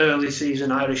these early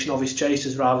season Irish novice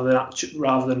chasers rather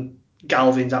than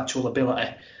Galvin's actual ability.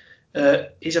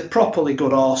 He's a properly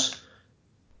good horse.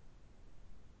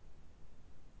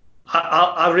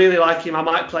 I really like him. I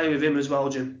might play with him as well,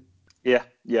 Jim. Yeah,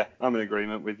 I'm in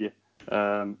agreement with you.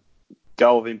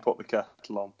 Galvin Put the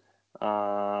Kettle On,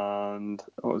 and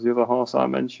what was the other horse I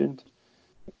mentioned?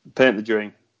 Paint the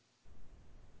Dream.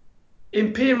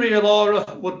 Imperial Aura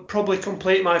would probably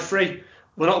complete my 3.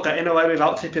 We're not getting away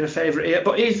without tipping a favourite here,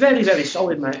 but he's very, very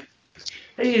solid, mate.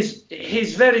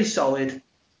 He's very solid.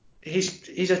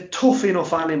 He's a tough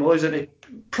enough animal, isn't he?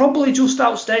 Probably just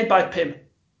outstayed by Pim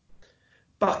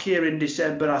back here in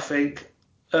December, I think.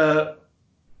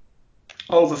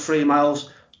 over 3 miles.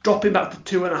 Dropping back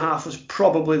to 2.5 was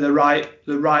probably the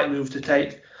right move to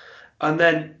take. And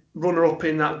then runner up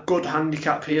in that good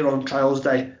handicap here on Trials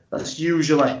Day. That's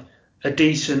usually a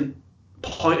decent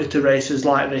pointer to races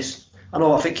like this.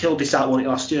 I think Hildesat won it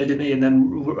last year, didn't he? And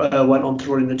then went on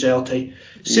to run in the JLT.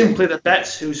 Simply the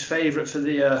Bets, who's favourite for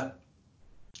the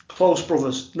Close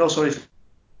Brothers. No, sorry,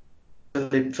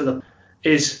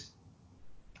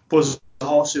 was the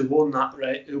horse who won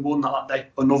that day.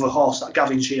 Another horse that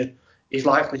Gavin Sheehan is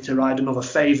likely to ride. Another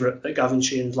favourite that Gavin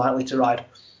Sheehan is likely to ride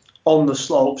on the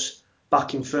slopes,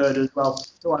 back in third as well.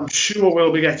 So I'm sure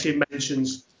we'll be getting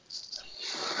mentions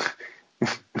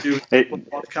to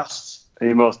podcasts.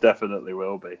 He most definitely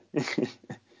will be.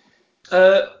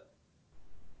 And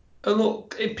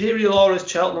look, Imperial Aura's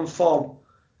Cheltenham form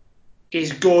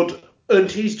is good,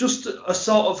 and he's just a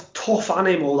sort of tough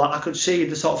animal that I could see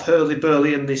the sort of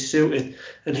hurly-burly in this suited,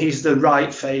 and he's the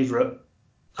right favourite,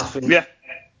 I think. Yeah,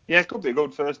 it could be a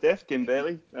good first day for Kim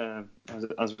Bailey,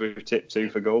 as we've tipped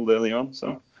 2 for gold early on,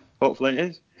 so hopefully it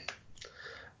is.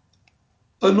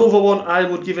 Another one I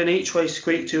would give an each-way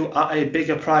squeak to at a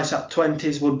bigger price at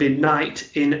 20s would be Knight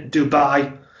in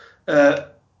Dubai.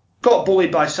 Got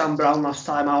bullied by Sam Brown last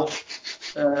time out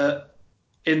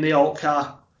in the alt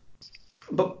car.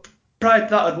 But prior to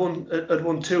that, had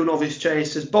won 2 novice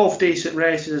chases, both decent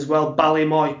races as well.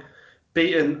 Ballymoy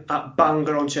beaten at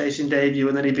Bangor on chasing debut,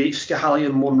 and then he beat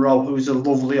Scallion Munro, who's a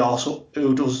lovely horse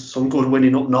who does some good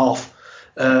winning up north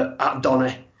at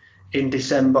Donny in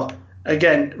December.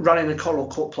 Again, ran in the Coral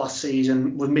Cup last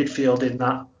season with midfield in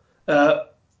that.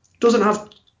 Doesn't have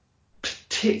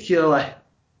particularly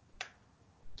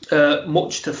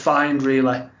much to find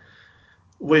really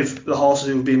with the horses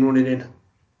who've been running in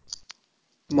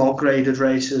more graded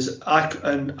races. I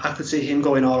could see him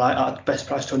going all right at best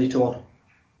price 20-1.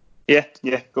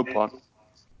 Yeah, good plan.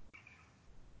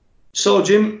 So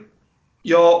Jim,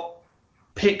 your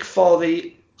pick for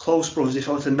the Close Brothers, if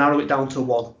I were to narrow it down to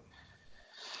one.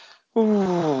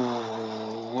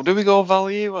 Ooh, do we go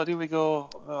value or do we go?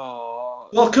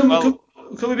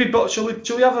 Can we be? Shall we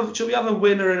have a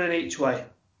winner and an each way?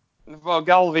 Well,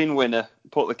 Galvin winner,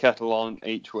 put the kettle on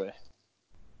each way.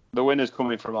 The winner's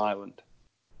coming from Ireland.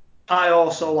 I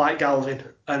also like Galvin,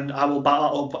 and I will back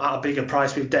that up at a bigger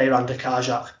price with Dayran de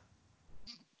Kajak.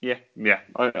 Yeah,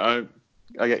 I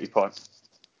get your point.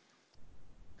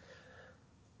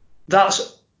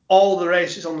 That's all the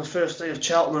races on the first day of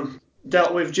Cheltenham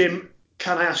dealt with. Jim,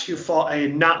 can I ask you for a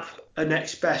nap, a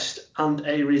next best, and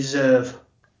a reserve?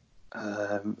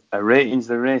 A ratings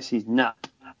the race is nap.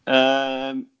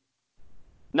 Nap,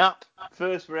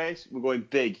 first race, we're going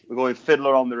big. We're going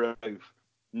Fiddler on the Roof.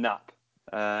 Nap.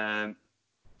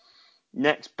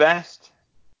 Next best,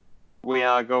 we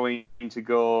are going to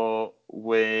go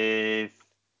with...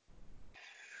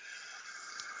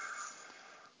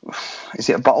 Is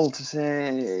it a bottle to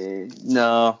say?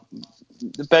 No.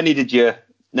 Benny Didier,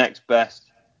 next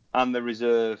best. And the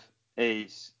reserve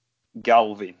is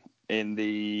Galvin in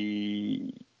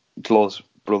the Close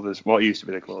Brothers. What used to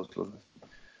be the Close Brothers.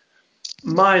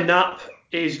 My nap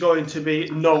is going to be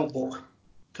Notebook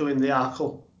to win the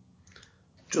Arkle.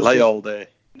 Lay all day.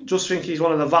 Just think he's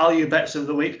one of the value bets of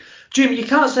the week. Jim, you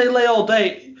can't say lay all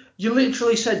day. You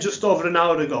literally said just over an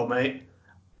hour ago, mate,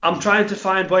 I'm trying to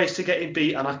find ways to get him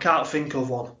beat and I can't think of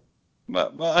one.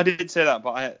 Well, I did say that,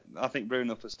 but I think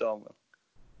Bruno for Storm will.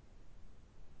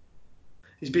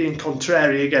 He's being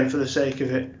contrary again for the sake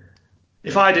of it.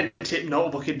 If I didn't tip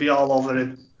Notebook, he'd be all over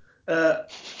him.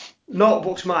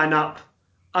 Notebook's my nap.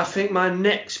 I think my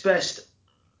next best...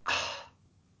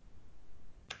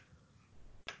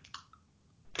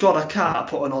 God, I can't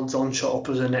put an odds-on shot up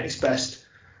as a next best.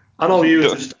 I know you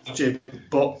just Jim,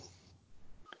 but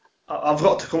I've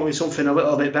got to come up with something a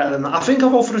little bit better than that. I think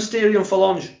I'll go for Asterion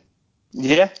Forlonge.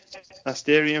 Yeah,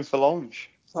 Asterion Forlonge.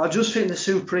 I just think the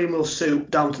Supreme will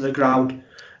suit down to the ground.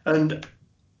 And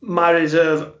my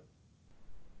reserve,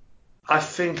 I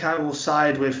think I will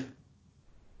side with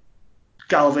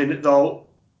Galvin, though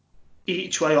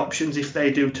each way options if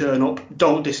they do turn up.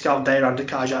 Don't discount Dayran de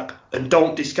Kajak, and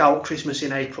don't discount Christmas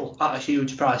in April at a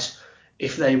huge price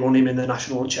if they run him in the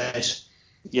National Chase.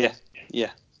 Yeah.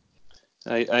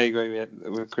 I agree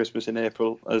with Christmas in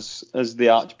April. As the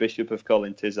Archbishop of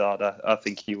Colin Tizard, I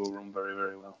think he will run very,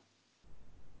 very well.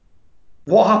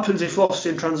 What happens if Lost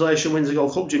in Translation wins the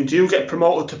Gold Cup, Jim? Do you get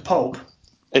promoted to Pope?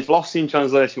 If Lost in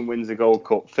Translation wins the Gold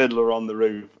Cup, Fiddler on the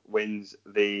Roof wins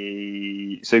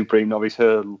the Supreme Novice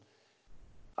Hurdle,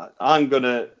 I'm going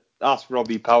to ask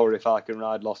Robbie Power if I can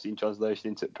ride Lost in Translation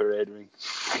into the parade ring.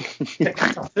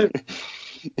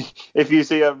 If you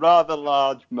see a rather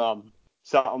large man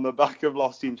sat on the back of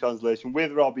Lost in Translation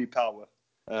with Robbie Power,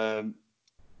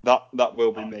 That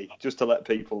will be me, just to let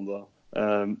people know.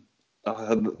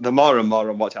 The more and more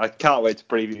I'm watching, I can't wait to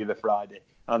preview the Friday.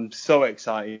 I'm so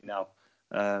excited now.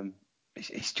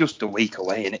 It's just a week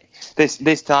away, isn't it?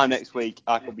 This time next week,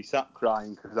 I could be sat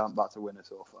crying because I'm about to win it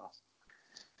so far.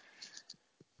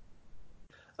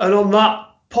 And on that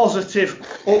positive,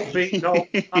 upbeat note,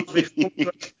 as we've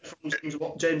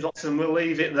from James Watson, we'll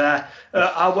leave it there.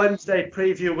 Our Wednesday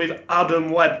preview with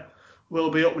Adam Webb will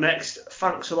be up next.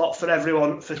 Thanks a lot for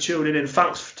everyone for tuning in.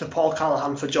 Thanks to Paul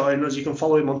Callaghan for joining us. You can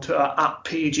follow him on Twitter at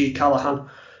PG Callaghan.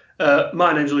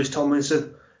 My name's Lewis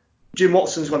Tomlinson. Jim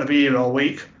Watson's going to be here all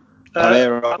week. I'm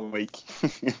here all week.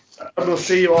 And we'll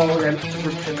see you all again to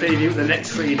preview the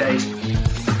next 3 days.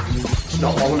 It's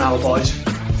not long now, boys.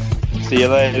 See you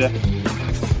later.